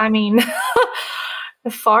 Right. I mean,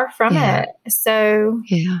 far from Yeah. it. So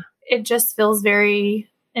Yeah. it just feels very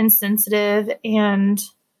insensitive, and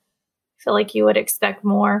I feel like you would expect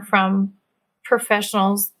more from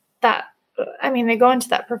professionals that, I mean, they go into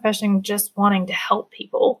that profession just wanting to help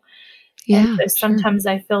people. And Yeah. so Sure. sometimes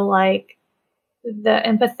I feel like the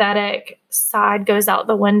empathetic side goes out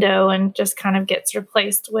the window and just kind of gets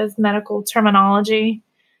replaced with medical terminology.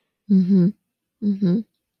 Mm-hmm. Mm-hmm.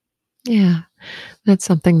 Yeah. That's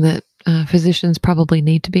something that physicians probably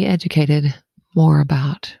need to be educated more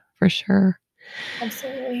about for sure.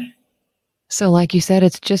 Absolutely. So, like you said,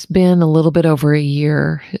 it's just been a little bit over a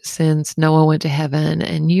year since Noah went to heaven,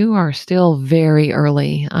 and you are still very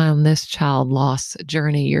early on this child loss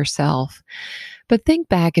journey yourself. But think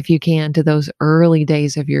back, if you can, to those early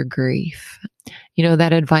days of your grief.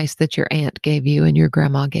 That advice that your aunt gave you and your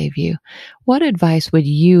grandma gave you. What advice would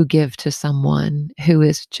you give to someone who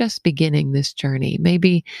is just beginning this journey?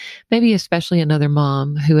 Maybe especially another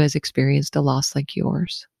mom who has experienced a loss like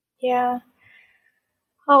yours. Yeah.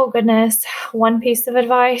 Oh, goodness. One piece of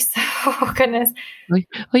advice. Oh, goodness. Well,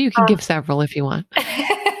 you can give several if you want.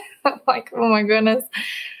 Like, oh my goodness.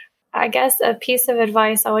 I guess a piece of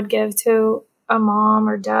advice I would give to a mom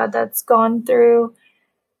or dad that's gone through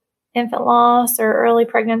infant loss or early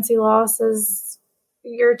pregnancy loss is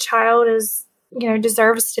your child is,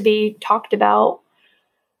 deserves to be talked about.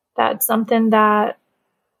 That's something that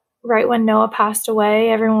right when Noah passed away,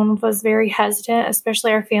 everyone was very hesitant,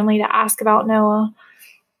 especially our family, to ask about Noah.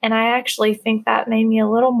 And I actually think that made me a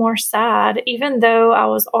little more sad, even though I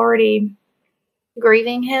was already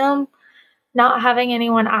grieving him. Not having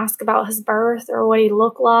anyone ask about his birth or what he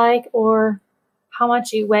looked like or how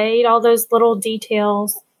much he weighed, all those little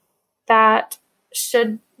details that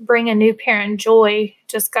should bring a new parent joy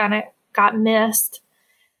just kind of got missed.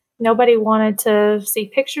 Nobody wanted to see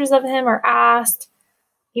pictures of him or asked.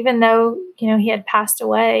 Even though, he had passed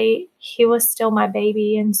away, he was still my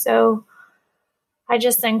baby. And so I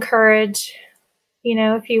just encourage,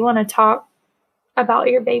 if you want to talk about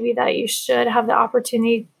your baby, that you should have the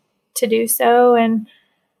opportunity to do so, and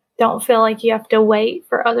don't feel like you have to wait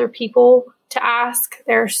for other people to ask.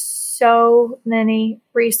 There are so many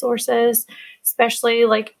resources, especially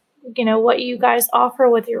like what you guys offer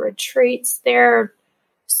with your retreats. There are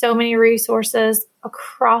so many resources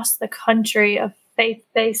across the country of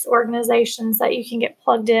faith-based organizations that you can get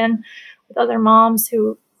plugged in with other moms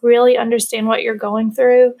who really understand what you're going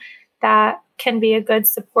through. That can be a good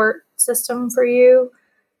support system for you.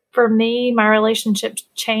 For me, my relationship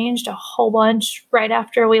changed a whole bunch right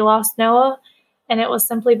after we lost Noah. And it was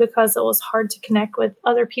simply because it was hard to connect with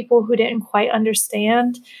other people who didn't quite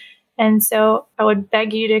understand. And so I would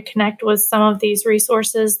beg you to connect with some of these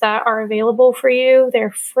resources that are available for you.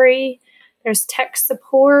 They're free. There's tech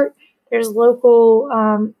support. There's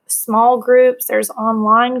local small groups. There's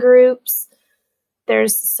online groups.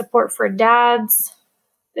 There's support for dads.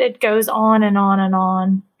 It goes on and on and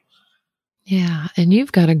on. Yeah. And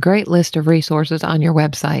you've got a great list of resources on your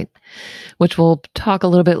website, which we'll talk a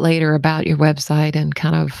little bit later about your website and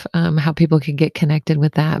kind of how people can get connected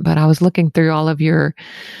with that. But I was looking through all of your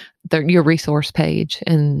resource page,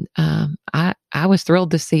 and I was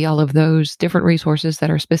thrilled to see all of those different resources that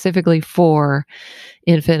are specifically for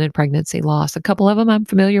infant and pregnancy loss. A couple of them I'm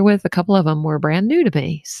familiar with, a couple of them were brand new to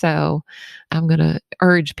me. So I'm going to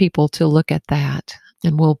urge people to look at that.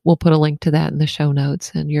 And we'll put a link to that in the show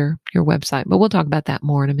notes and your website, but we'll talk about that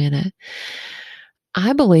more in a minute.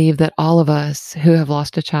 I believe that all of us who have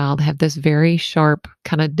lost a child have this very sharp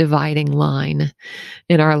kind of dividing line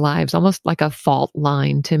in our lives, almost like a fault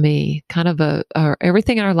line to me, kind of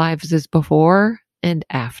everything in our lives is before and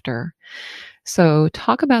after. So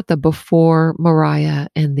talk about the before Mariah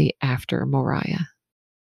and the after Mariah.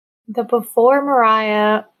 The before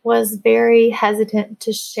Mariah was very hesitant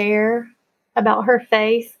to share about her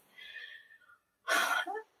faith.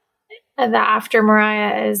 And the after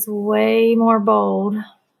Mariah is way more bold.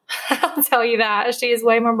 I'll tell you that. She is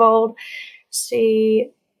way more bold. She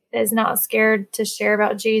is not scared to share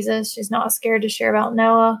about Jesus. She's not scared to share about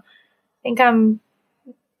Noah. I think I'm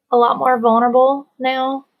a lot more vulnerable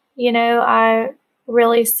now. I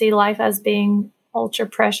really see life as being ultra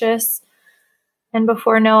precious. And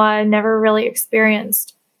before Noah, I never really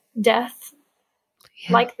experienced death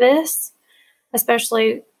like this,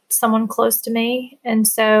 especially someone close to me. And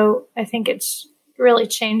so I think it's really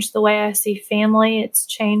changed the way I see family. It's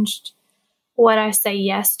changed what I say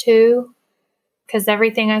yes to, because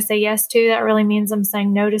everything I say yes to, that really means I'm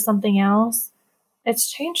saying no to something else.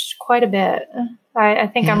 It's changed quite a bit. I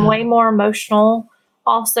think I'm way more emotional.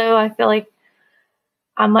 Also, I feel like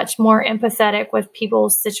I'm much more empathetic with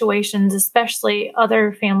people's situations, especially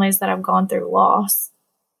other families that have gone through loss.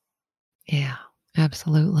 Yeah.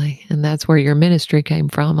 Absolutely. And that's where your ministry came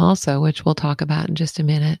from also, which we'll talk about in just a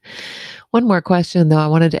minute. One more question, though, I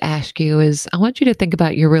wanted to ask you is I want you to think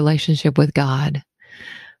about your relationship with God,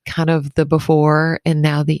 kind of the before and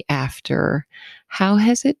now the after. How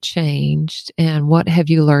has it changed, and what have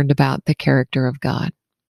you learned about the character of God?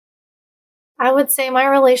 I would say my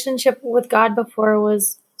relationship with God before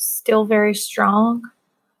was still very strong.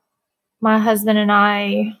 My husband and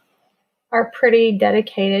I are pretty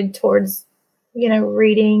dedicated towards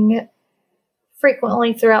reading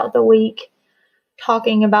frequently throughout the week,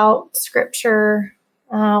 talking about scripture.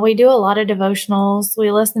 We do a lot of devotionals.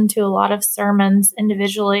 We listen to a lot of sermons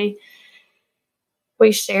individually.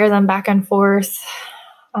 We share them back and forth.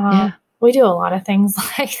 We do a lot of things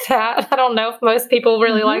like that. I don't know if most people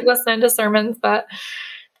really like listening to sermons, but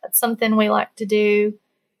that's something we like to do.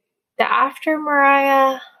 The after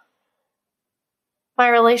Mariah, my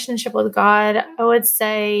relationship with God, I would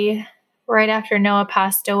say right after Noah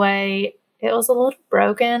passed away, it was a little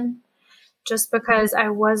broken just because I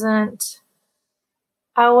wasn't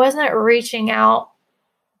reaching out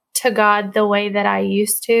to God the way that I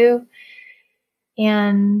used to.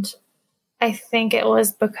 And I think it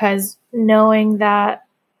was because knowing that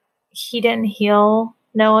he didn't heal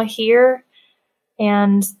Noah here.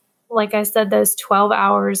 And like I said, those 12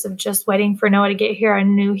 hours of just waiting for Noah to get here, I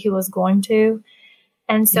knew he was going to.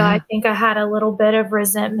 And so I think I had a little bit of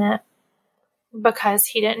resentment because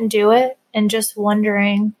he didn't do it and just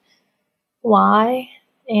wondering why.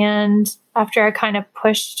 And after I kind of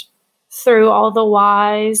pushed through all the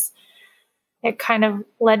whys, it kind of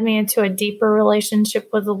led me into a deeper relationship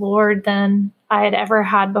with the Lord than I had ever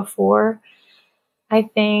had before. I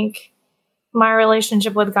think my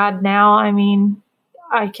relationship with God now,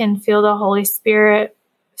 I can feel the Holy Spirit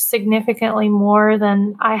significantly more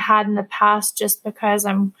than I had in the past just because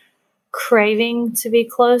I'm craving to be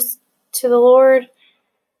close to the Lord.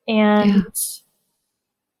 And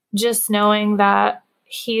just knowing that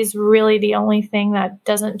he's really the only thing that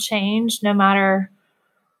doesn't change no matter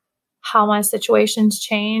how my situations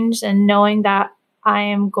change, and knowing that I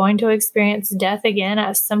am going to experience death again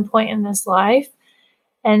at some point in this life.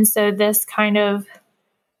 And so this kind of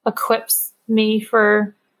equips me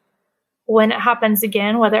for when it happens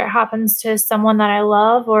again, whether it happens to someone that I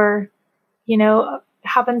love or,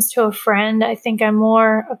 happens to a friend. I think I'm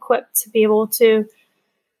more equipped to be able to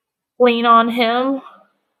lean on him,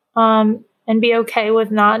 and be okay with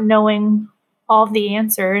not knowing all the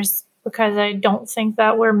answers, because I don't think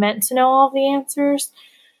that we're meant to know all the answers.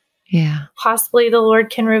 Yeah. Possibly the Lord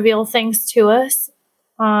can reveal things to us.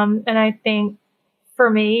 And I think for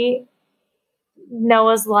me,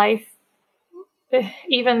 Noah's life,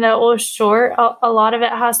 even though it was short, a lot of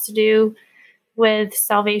it has to do with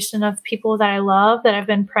salvation of people that I love, that I've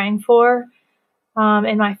been praying for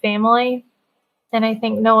in my family. And I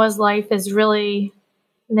think Noah's life is really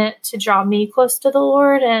meant to draw me close to the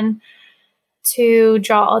Lord and to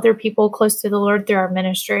draw other people close to the Lord through our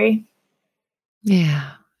ministry.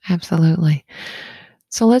 Yeah, absolutely.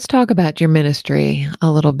 So let's talk about your ministry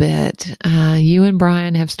a little bit. You and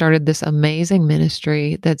Brian have started this amazing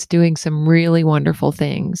ministry that's doing some really wonderful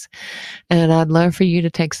things. And I'd love for you to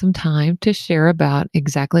take some time to share about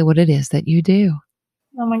exactly what it is that you do.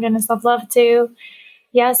 Oh my goodness, I'd love to.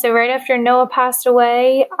 Yeah, so right after Noah passed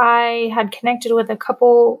away, I had connected with a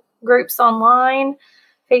couple groups online,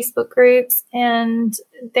 Facebook groups, and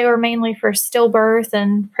they were mainly for stillbirth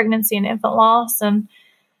and pregnancy and infant loss. And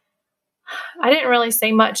I didn't really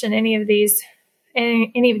say much in any of these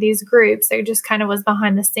groups. They just kind of was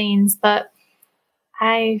behind the scenes. But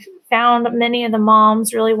I found many of the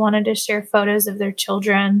moms really wanted to share photos of their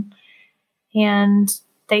children, and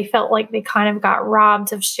they felt like they kind of got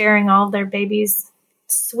robbed of sharing all of their babies'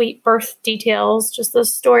 sweet birth details, just the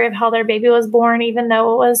story of how their baby was born, even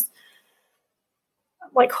though it was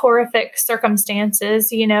like horrific circumstances.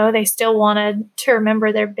 They still wanted to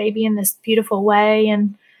remember their baby in this beautiful way.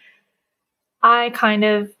 And I kind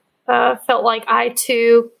of felt like I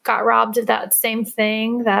too got robbed of that same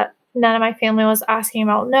thing, that none of my family was asking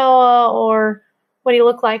about Noah or what he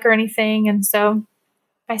looked like or anything. And so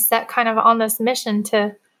I set kind of on this mission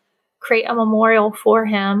to create a memorial for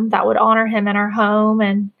him that would honor him in our home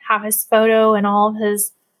and have his photo and all of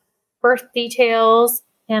his birth details,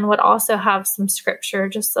 and would also have some scripture,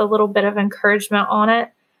 just a little bit of encouragement on it.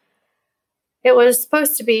 It was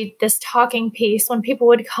supposed to be this talking piece when people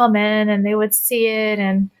would come in and they would see it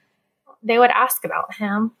and they would ask about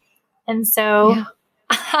him. And so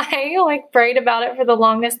I prayed about it for the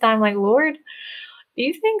longest time, like, Lord, do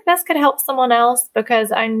you think this could help someone else?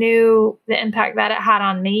 Because I knew the impact that it had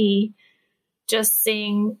on me, just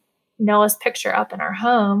seeing Noah's picture up in our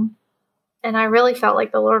home. And I really felt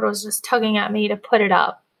like the Lord was just tugging at me to put it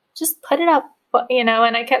up. Just put it up, and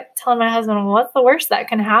I kept telling my husband, well, what's the worst that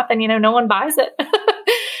can happen? No one buys it.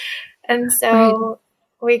 And so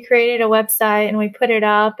we created a website and we put it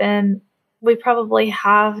up, and we probably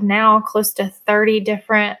have now close to 30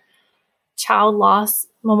 different child loss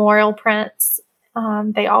memorial prints.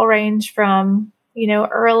 They all range from,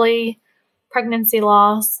 early pregnancy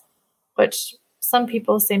loss, which some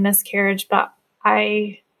people say miscarriage, but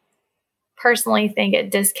I personally think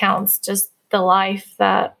it discounts just the life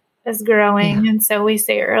that is growing. And so we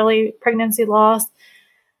say early pregnancy loss.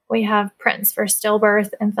 We have prints for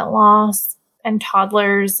stillbirth, infant loss, and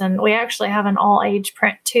toddlers. And we actually have an all age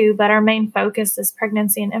print too, but our main focus is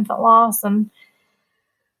pregnancy and infant loss. And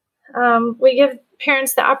we give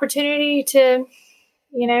parents the opportunity to,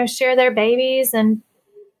 share their babies and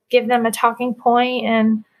give them a talking point.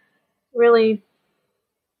 And really,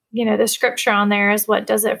 the scripture on there is what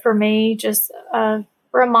does it for me. Just a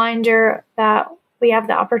reminder that we have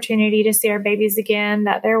the opportunity to see our babies again,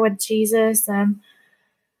 that they're with Jesus, and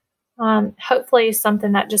hopefully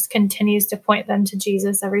something that just continues to point them to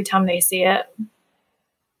Jesus every time they see it.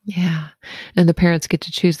 Yeah. And the parents get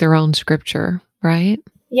to choose their own scripture, right?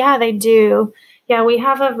 Yeah, they do. Yeah, we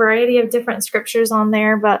have a variety of different scriptures on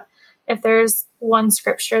there, but if there's one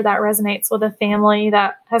scripture that resonates with a family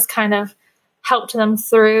that has kind of helped them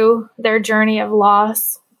through their journey of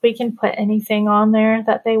loss, we can put anything on there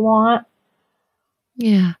that they want.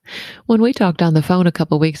 Yeah. When we talked on the phone a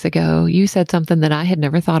couple weeks ago, you said something that I had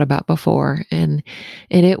never thought about before. And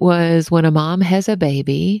it was, when a mom has a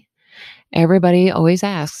baby, everybody always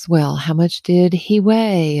asks, well, how much did he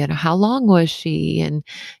weigh? And how long was she? And,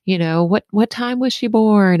 what time was she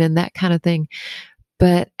born? And that kind of thing.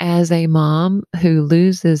 But as a mom who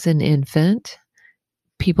loses an infant,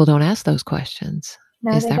 people don't ask those questions.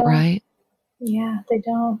 No, Is that don't. right? Yeah, they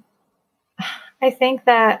don't. I think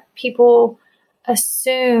that people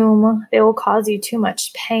assume they will cause you too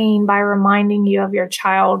much pain by reminding you of your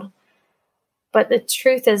child. But the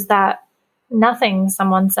truth is that nothing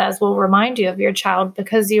someone says will remind you of your child,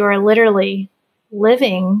 because you are literally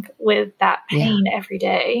living with that pain every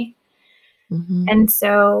day. Mm-hmm. And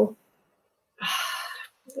so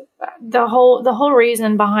the whole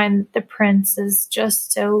reason behind the prints is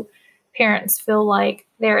just so parents feel like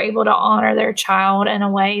they're able to honor their child in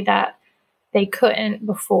a way that they couldn't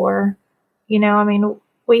before. I mean,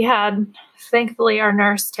 we had, thankfully, our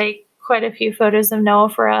nurse take quite a few photos of Noah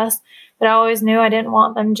for us, but I always knew I didn't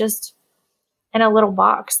want them just in a little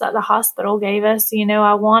box that the hospital gave us.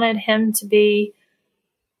 I wanted him to be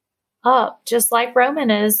up just like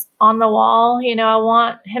Roman is on the wall. I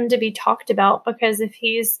want him to be talked about, because if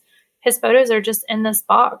his photos are just in this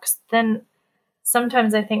box, then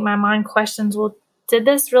sometimes I think my mind questions, well, did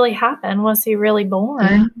this really happen? Was he really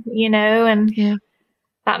born? And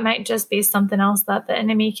that might just be something else that the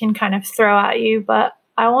enemy can kind of throw at you. But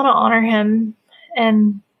I want to honor him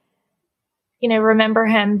and, remember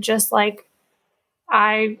him just like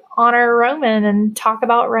I honor Roman and talk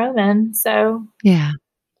about Roman. So yeah.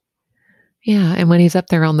 Yeah, and when he's up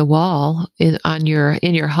there on the wall in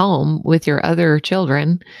your home with your other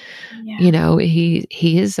children, he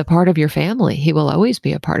is a part of your family. He will always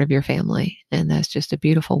be a part of your family, and that's just a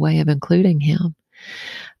beautiful way of including him.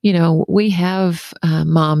 We have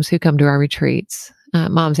moms who come to our retreats,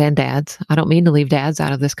 moms and dads. I don't mean to leave dads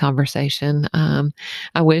out of this conversation.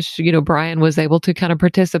 I wish, Brian was able to kind of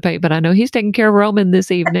participate, but I know he's taking care of Roman this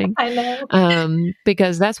evening. I know.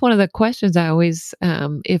 Because that's one of the questions I always,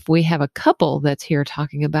 if we have a couple that's here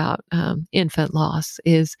talking about infant loss,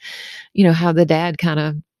 is, how the dad kind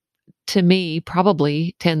of, to me,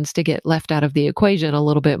 probably tends to get left out of the equation a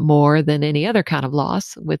little bit more than any other kind of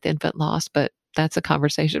loss with infant loss, but that's a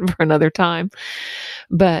conversation for another time.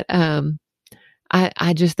 But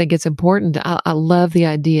I just think it's important. I love the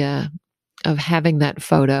idea of having that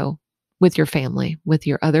photo with your family, with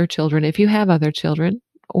your other children, if you have other children,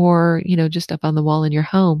 or, just up on the wall in your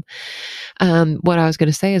home. What I was going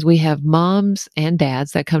to say is we have moms and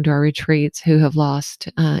dads that come to our retreats who have lost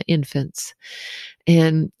infants.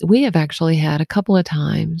 And we have actually had a couple of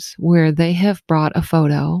times where they have brought a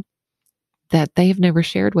photo that they've never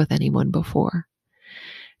shared with anyone before.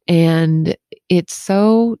 And it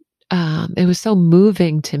was so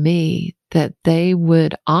moving to me that they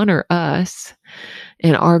would honor us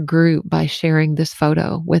and our group by sharing this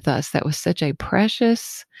photo with us. That was such a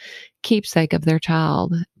precious keepsake of their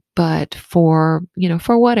child. But for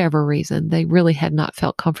whatever reason, they really had not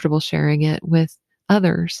felt comfortable sharing it with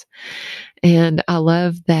others. And I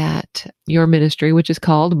love that your ministry, which is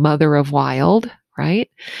called Mother of Wild, right,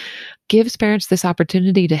 gives parents this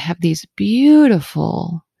opportunity to have these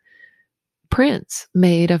beautiful prints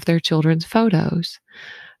made of their children's photos.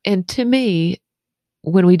 And to me,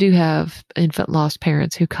 when we do have infant lost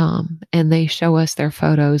parents who come and they show us their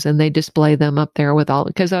photos and they display them up there with all,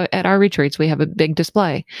 because at our retreats, we have a big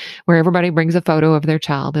display where everybody brings a photo of their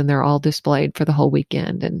child and they're all displayed for the whole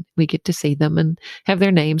weekend, and we get to see them and have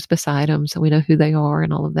their names beside them so we know who they are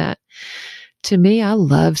and all of that. To me, I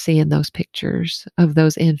love seeing those pictures of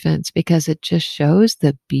those infants because it just shows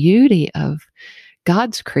the beauty of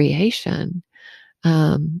God's creation.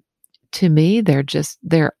 To me,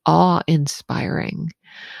 they're awe-inspiring.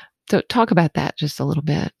 So talk about that just a little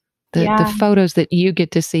bit. The photos that you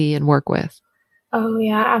get to see and work with. Oh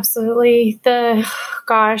yeah, absolutely.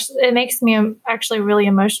 It makes me actually really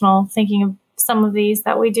emotional thinking of some of these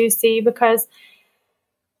that we do see, because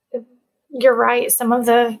you're right. Some of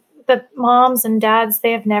the moms and dads,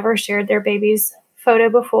 they have never shared their baby's photo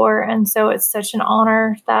before. And so it's such an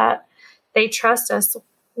honor that they trust us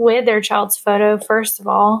with their child's photo, first of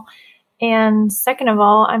all. And second of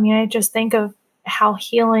all, I mean, I just think of how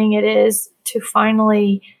healing it is to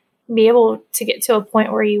finally be able to get to a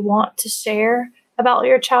point where you want to share about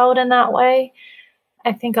your child in that way.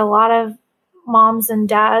 I think a lot of moms and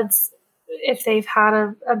dads, if they've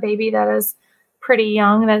had a baby that is pretty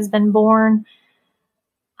young, that has been born,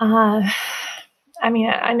 I mean,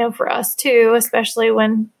 I know for us too, especially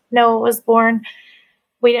when Noah was born,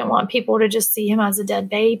 we didn't want people to just see him as a dead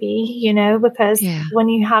baby, because when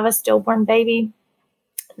you have a stillborn baby,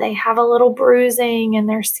 they have a little bruising and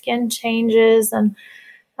their skin changes. And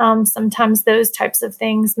sometimes those types of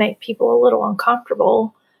things make people a little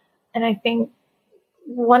uncomfortable. And I think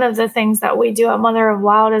one of the things that we do at Mother of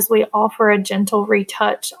Wild is we offer a gentle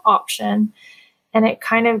retouch option. And it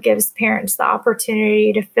kind of gives parents the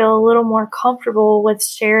opportunity to feel a little more comfortable with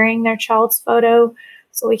sharing their child's photo.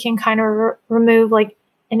 So we can kind of remove like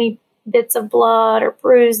any bits of blood or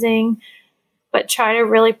bruising, but try to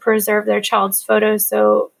really preserve their child's photo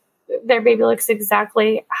so their baby looks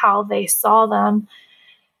exactly how they saw them.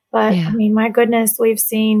 But I mean, my goodness, we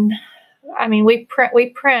print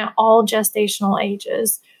all gestational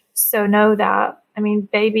ages. So know that, I mean,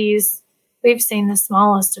 babies we've seen the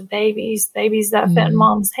smallest of babies that fit in Mm,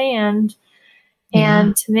 mom's hand. yeah.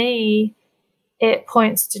 And to me, it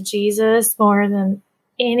points to Jesus more than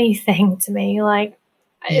anything to me. Like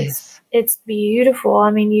Yes. it's beautiful.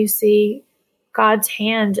 I mean, you see God's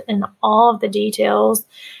hand in all of the details.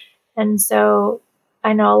 And so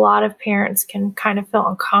I know a lot of parents can kind of feel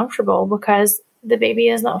uncomfortable because the baby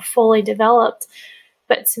is not fully developed.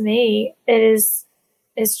 But to me, it's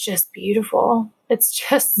just beautiful. It's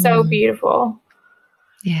just so Mm, beautiful.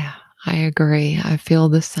 yeah, I agree. I feel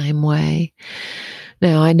the same way.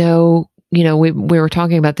 Now, I know, we were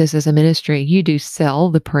talking about this as a ministry. You do sell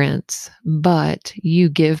the prints, but you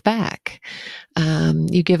give back.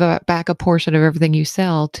 You give back a portion of everything you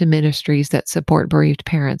sell to ministries that support bereaved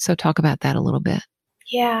parents. So talk about that a little bit.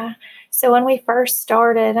 Yeah. So when we first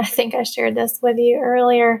started, I think I shared this with you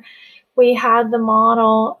earlier, we had the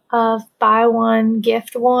model of buy one,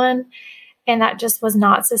 gift one. And that just was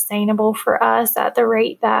not sustainable for us at the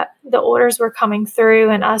rate that the orders were coming through,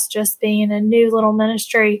 and us just being a new little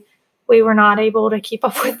ministry. We were not able to keep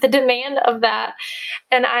up with the demand of that.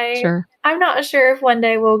 And Sure. I'm not sure if one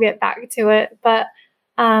day we'll get back to it, but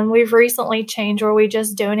we've recently changed where we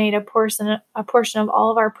just donate a portion of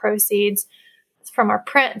all of our proceeds from our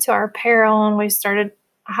print to our apparel, and we've started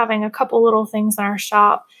having a couple little things in our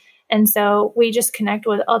shop. And so we just connect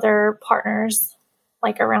with other partners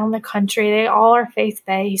like around the country. They all are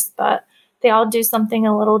faith-based, but they all do something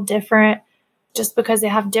a little different just because they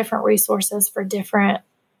have different resources for different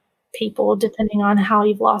people depending on how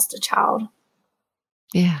you've lost a child.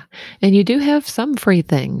 Yeah. And you do have some free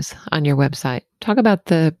things on your website. Talk about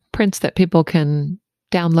the prints that people can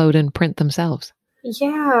download and print themselves.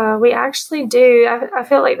 Yeah, we actually do. I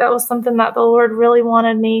feel like that was something that the Lord really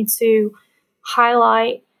wanted me to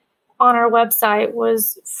highlight on our website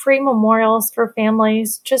was free memorials for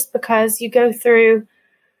families, just because you go through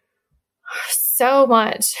so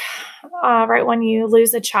much right when you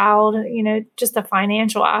lose a child, just the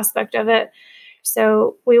financial aspect of it.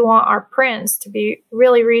 So we want our prints to be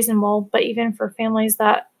really reasonable, but even for families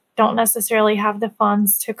that don't necessarily have the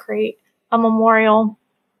funds to create a memorial,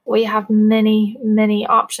 we have many, many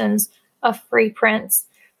options of free prints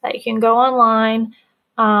that you can go online.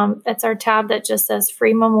 That's our tab that just says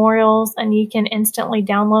free memorials, and you can instantly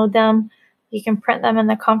download them. You can print them in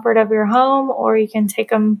the comfort of your home, or you can take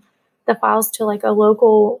the files to like a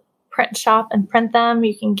local print shop and print them.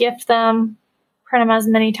 You can gift them, print them as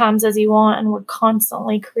many times as you want, and we're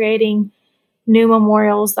constantly creating new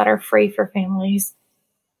memorials that are free for families.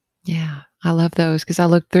 Yeah, I love those because I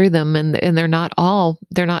looked through them and they're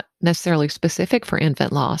not necessarily specific for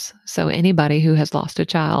infant loss. So anybody who has lost a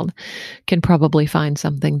child can probably find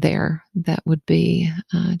something there that would be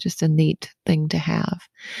just a neat thing to have.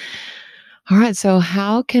 All right. So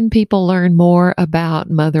how can people learn more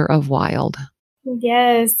about Mother of Wild?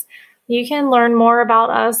 Yes, you can learn more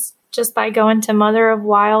about us just by going to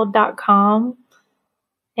motherofwild.com.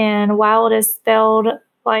 And Wild is spelled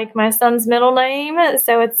like my son's middle name.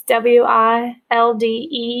 So it's Wilde.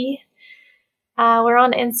 We're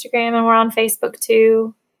on Instagram and we're on Facebook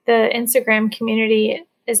too. The Instagram community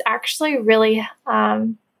is actually really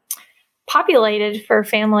populated for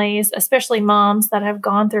families, especially moms that have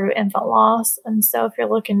gone through infant loss. And so if you're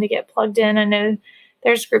looking to get plugged in, I know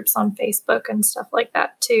there's groups on Facebook and stuff like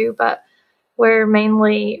that too, but we're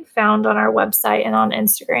mainly found on our website and on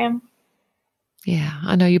Instagram. Yeah,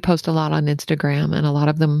 I know you post a lot on Instagram, and a lot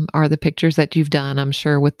of them are the pictures that you've done, I'm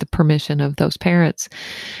sure, with the permission of those parents.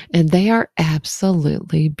 And they are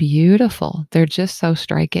absolutely beautiful. They're just so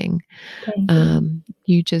striking.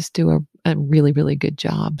 You just do a really, really good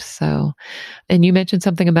job. So, and you mentioned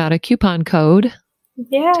something about a coupon code.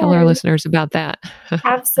 Yeah. Tell our listeners about that.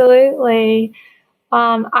 Absolutely.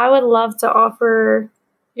 I would love to offer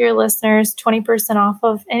your listeners 20% off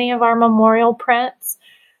of any of our memorial prints.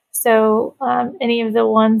 So any of the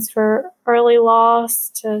ones for early loss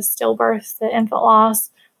to stillbirth to infant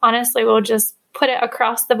loss, honestly, we'll just put it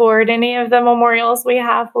across the board. Any of the memorials we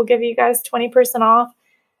have, we'll give you guys 20% off.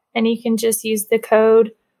 And you can just use the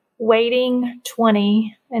code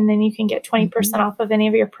waiting20, and then you can get 20% off of any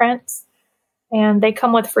of your prints. And they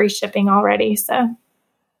come with free shipping already. So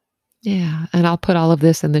yeah. And I'll put all of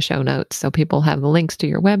this in the show notes so people have the links to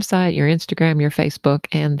your website, your Instagram, your Facebook,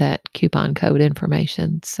 and that coupon code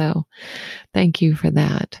information. So thank you for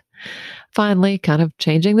that. Finally, kind of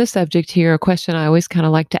changing the subject here, a question I always kind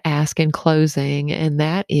of like to ask in closing, and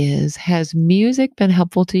that is, has music been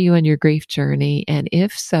helpful to you in your grief journey? And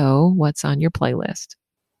if so, what's on your playlist?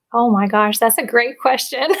 oh my gosh, that's a great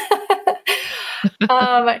question.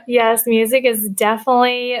 Yes, music is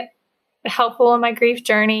definitely helpful in my grief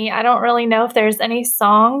journey. I don't really know if there's any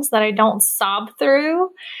songs that I don't sob through.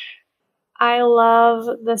 I love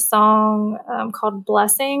the song called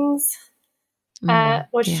Blessings,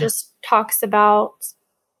 which just talks about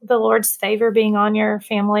the Lord's favor being on your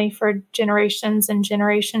family for generations and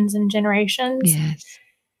generations and generations. Yes.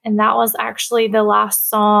 And that was actually the last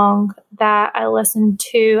song that I listened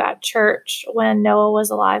to at church when Noah was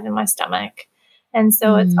alive in my stomach. And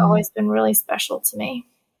so it's always been really special to me.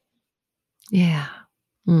 Yeah.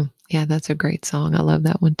 Yeah, that's a great song. I love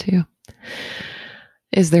that one too.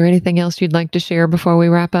 Is there anything else you'd like to share before we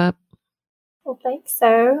wrap up? Well, thanks.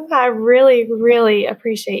 So I really, really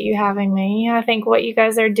appreciate you having me. I think what you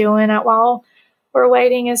guys are doing at While We're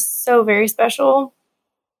Waiting is so very special.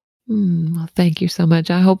 Well, thank you so much.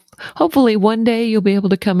 Hopefully one day you'll be able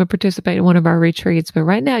to come and participate in one of our retreats. But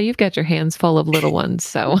right now you've got your hands full of little ones.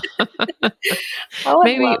 So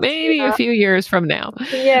maybe a few years from now.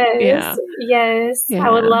 Yes. Yeah. I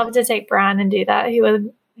would love to take Brian and do that. He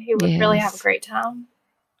would really have a great time.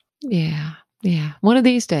 Yeah. One of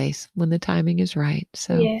these days when the timing is right.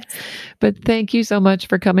 So, But thank you so much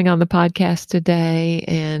for coming on the podcast today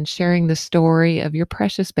and sharing the story of your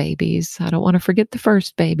precious babies. I don't want to forget the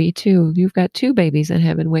first baby too. You've got 2 babies in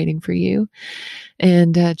heaven waiting for you,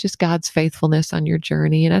 and just God's faithfulness on your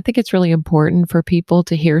journey. And I think it's really important for people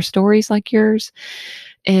to hear stories like yours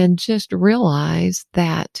and just realize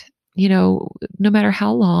that, no matter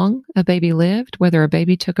how long a baby lived, whether a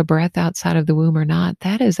baby took a breath outside of the womb or not,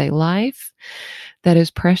 that is a life that is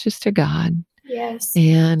precious to God. Yes.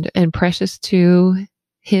 And precious to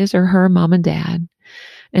his or her mom and dad.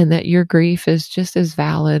 And that your grief is just as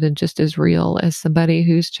valid and just as real as somebody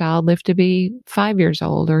whose child lived to be 5 years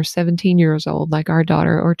old or 17 years old, like our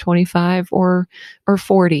daughter, or 25 or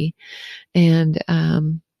 40. And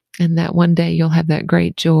that one day you'll have that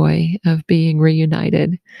great joy of being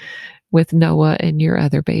reunited with Noah and your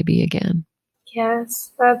other baby again.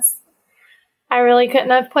 Yes, I really couldn't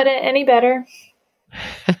have put it any better.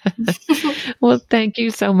 Well, thank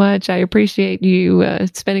you so much. I appreciate you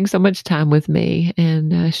spending so much time with me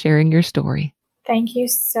and sharing your story. Thank you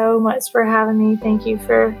so much for having me. Thank you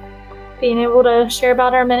for being able to share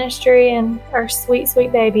about our ministry and our sweet,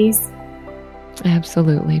 sweet babies.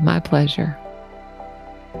 Absolutely. My pleasure.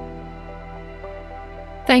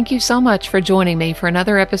 Thank you so much for joining me for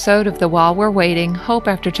another episode of the While We're Waiting Hope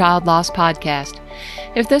After Child Loss podcast.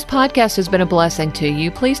 If this podcast has been a blessing to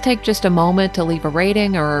you, please take just a moment to leave a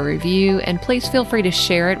rating or a review, and please feel free to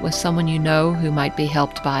share it with someone you know who might be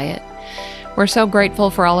helped by it. We're so grateful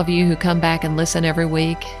for all of you who come back and listen every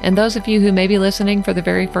week, and those of you who may be listening for the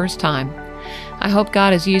very first time. I hope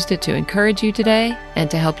God has used it to encourage you today and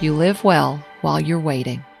to help you live well while you're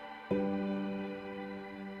waiting.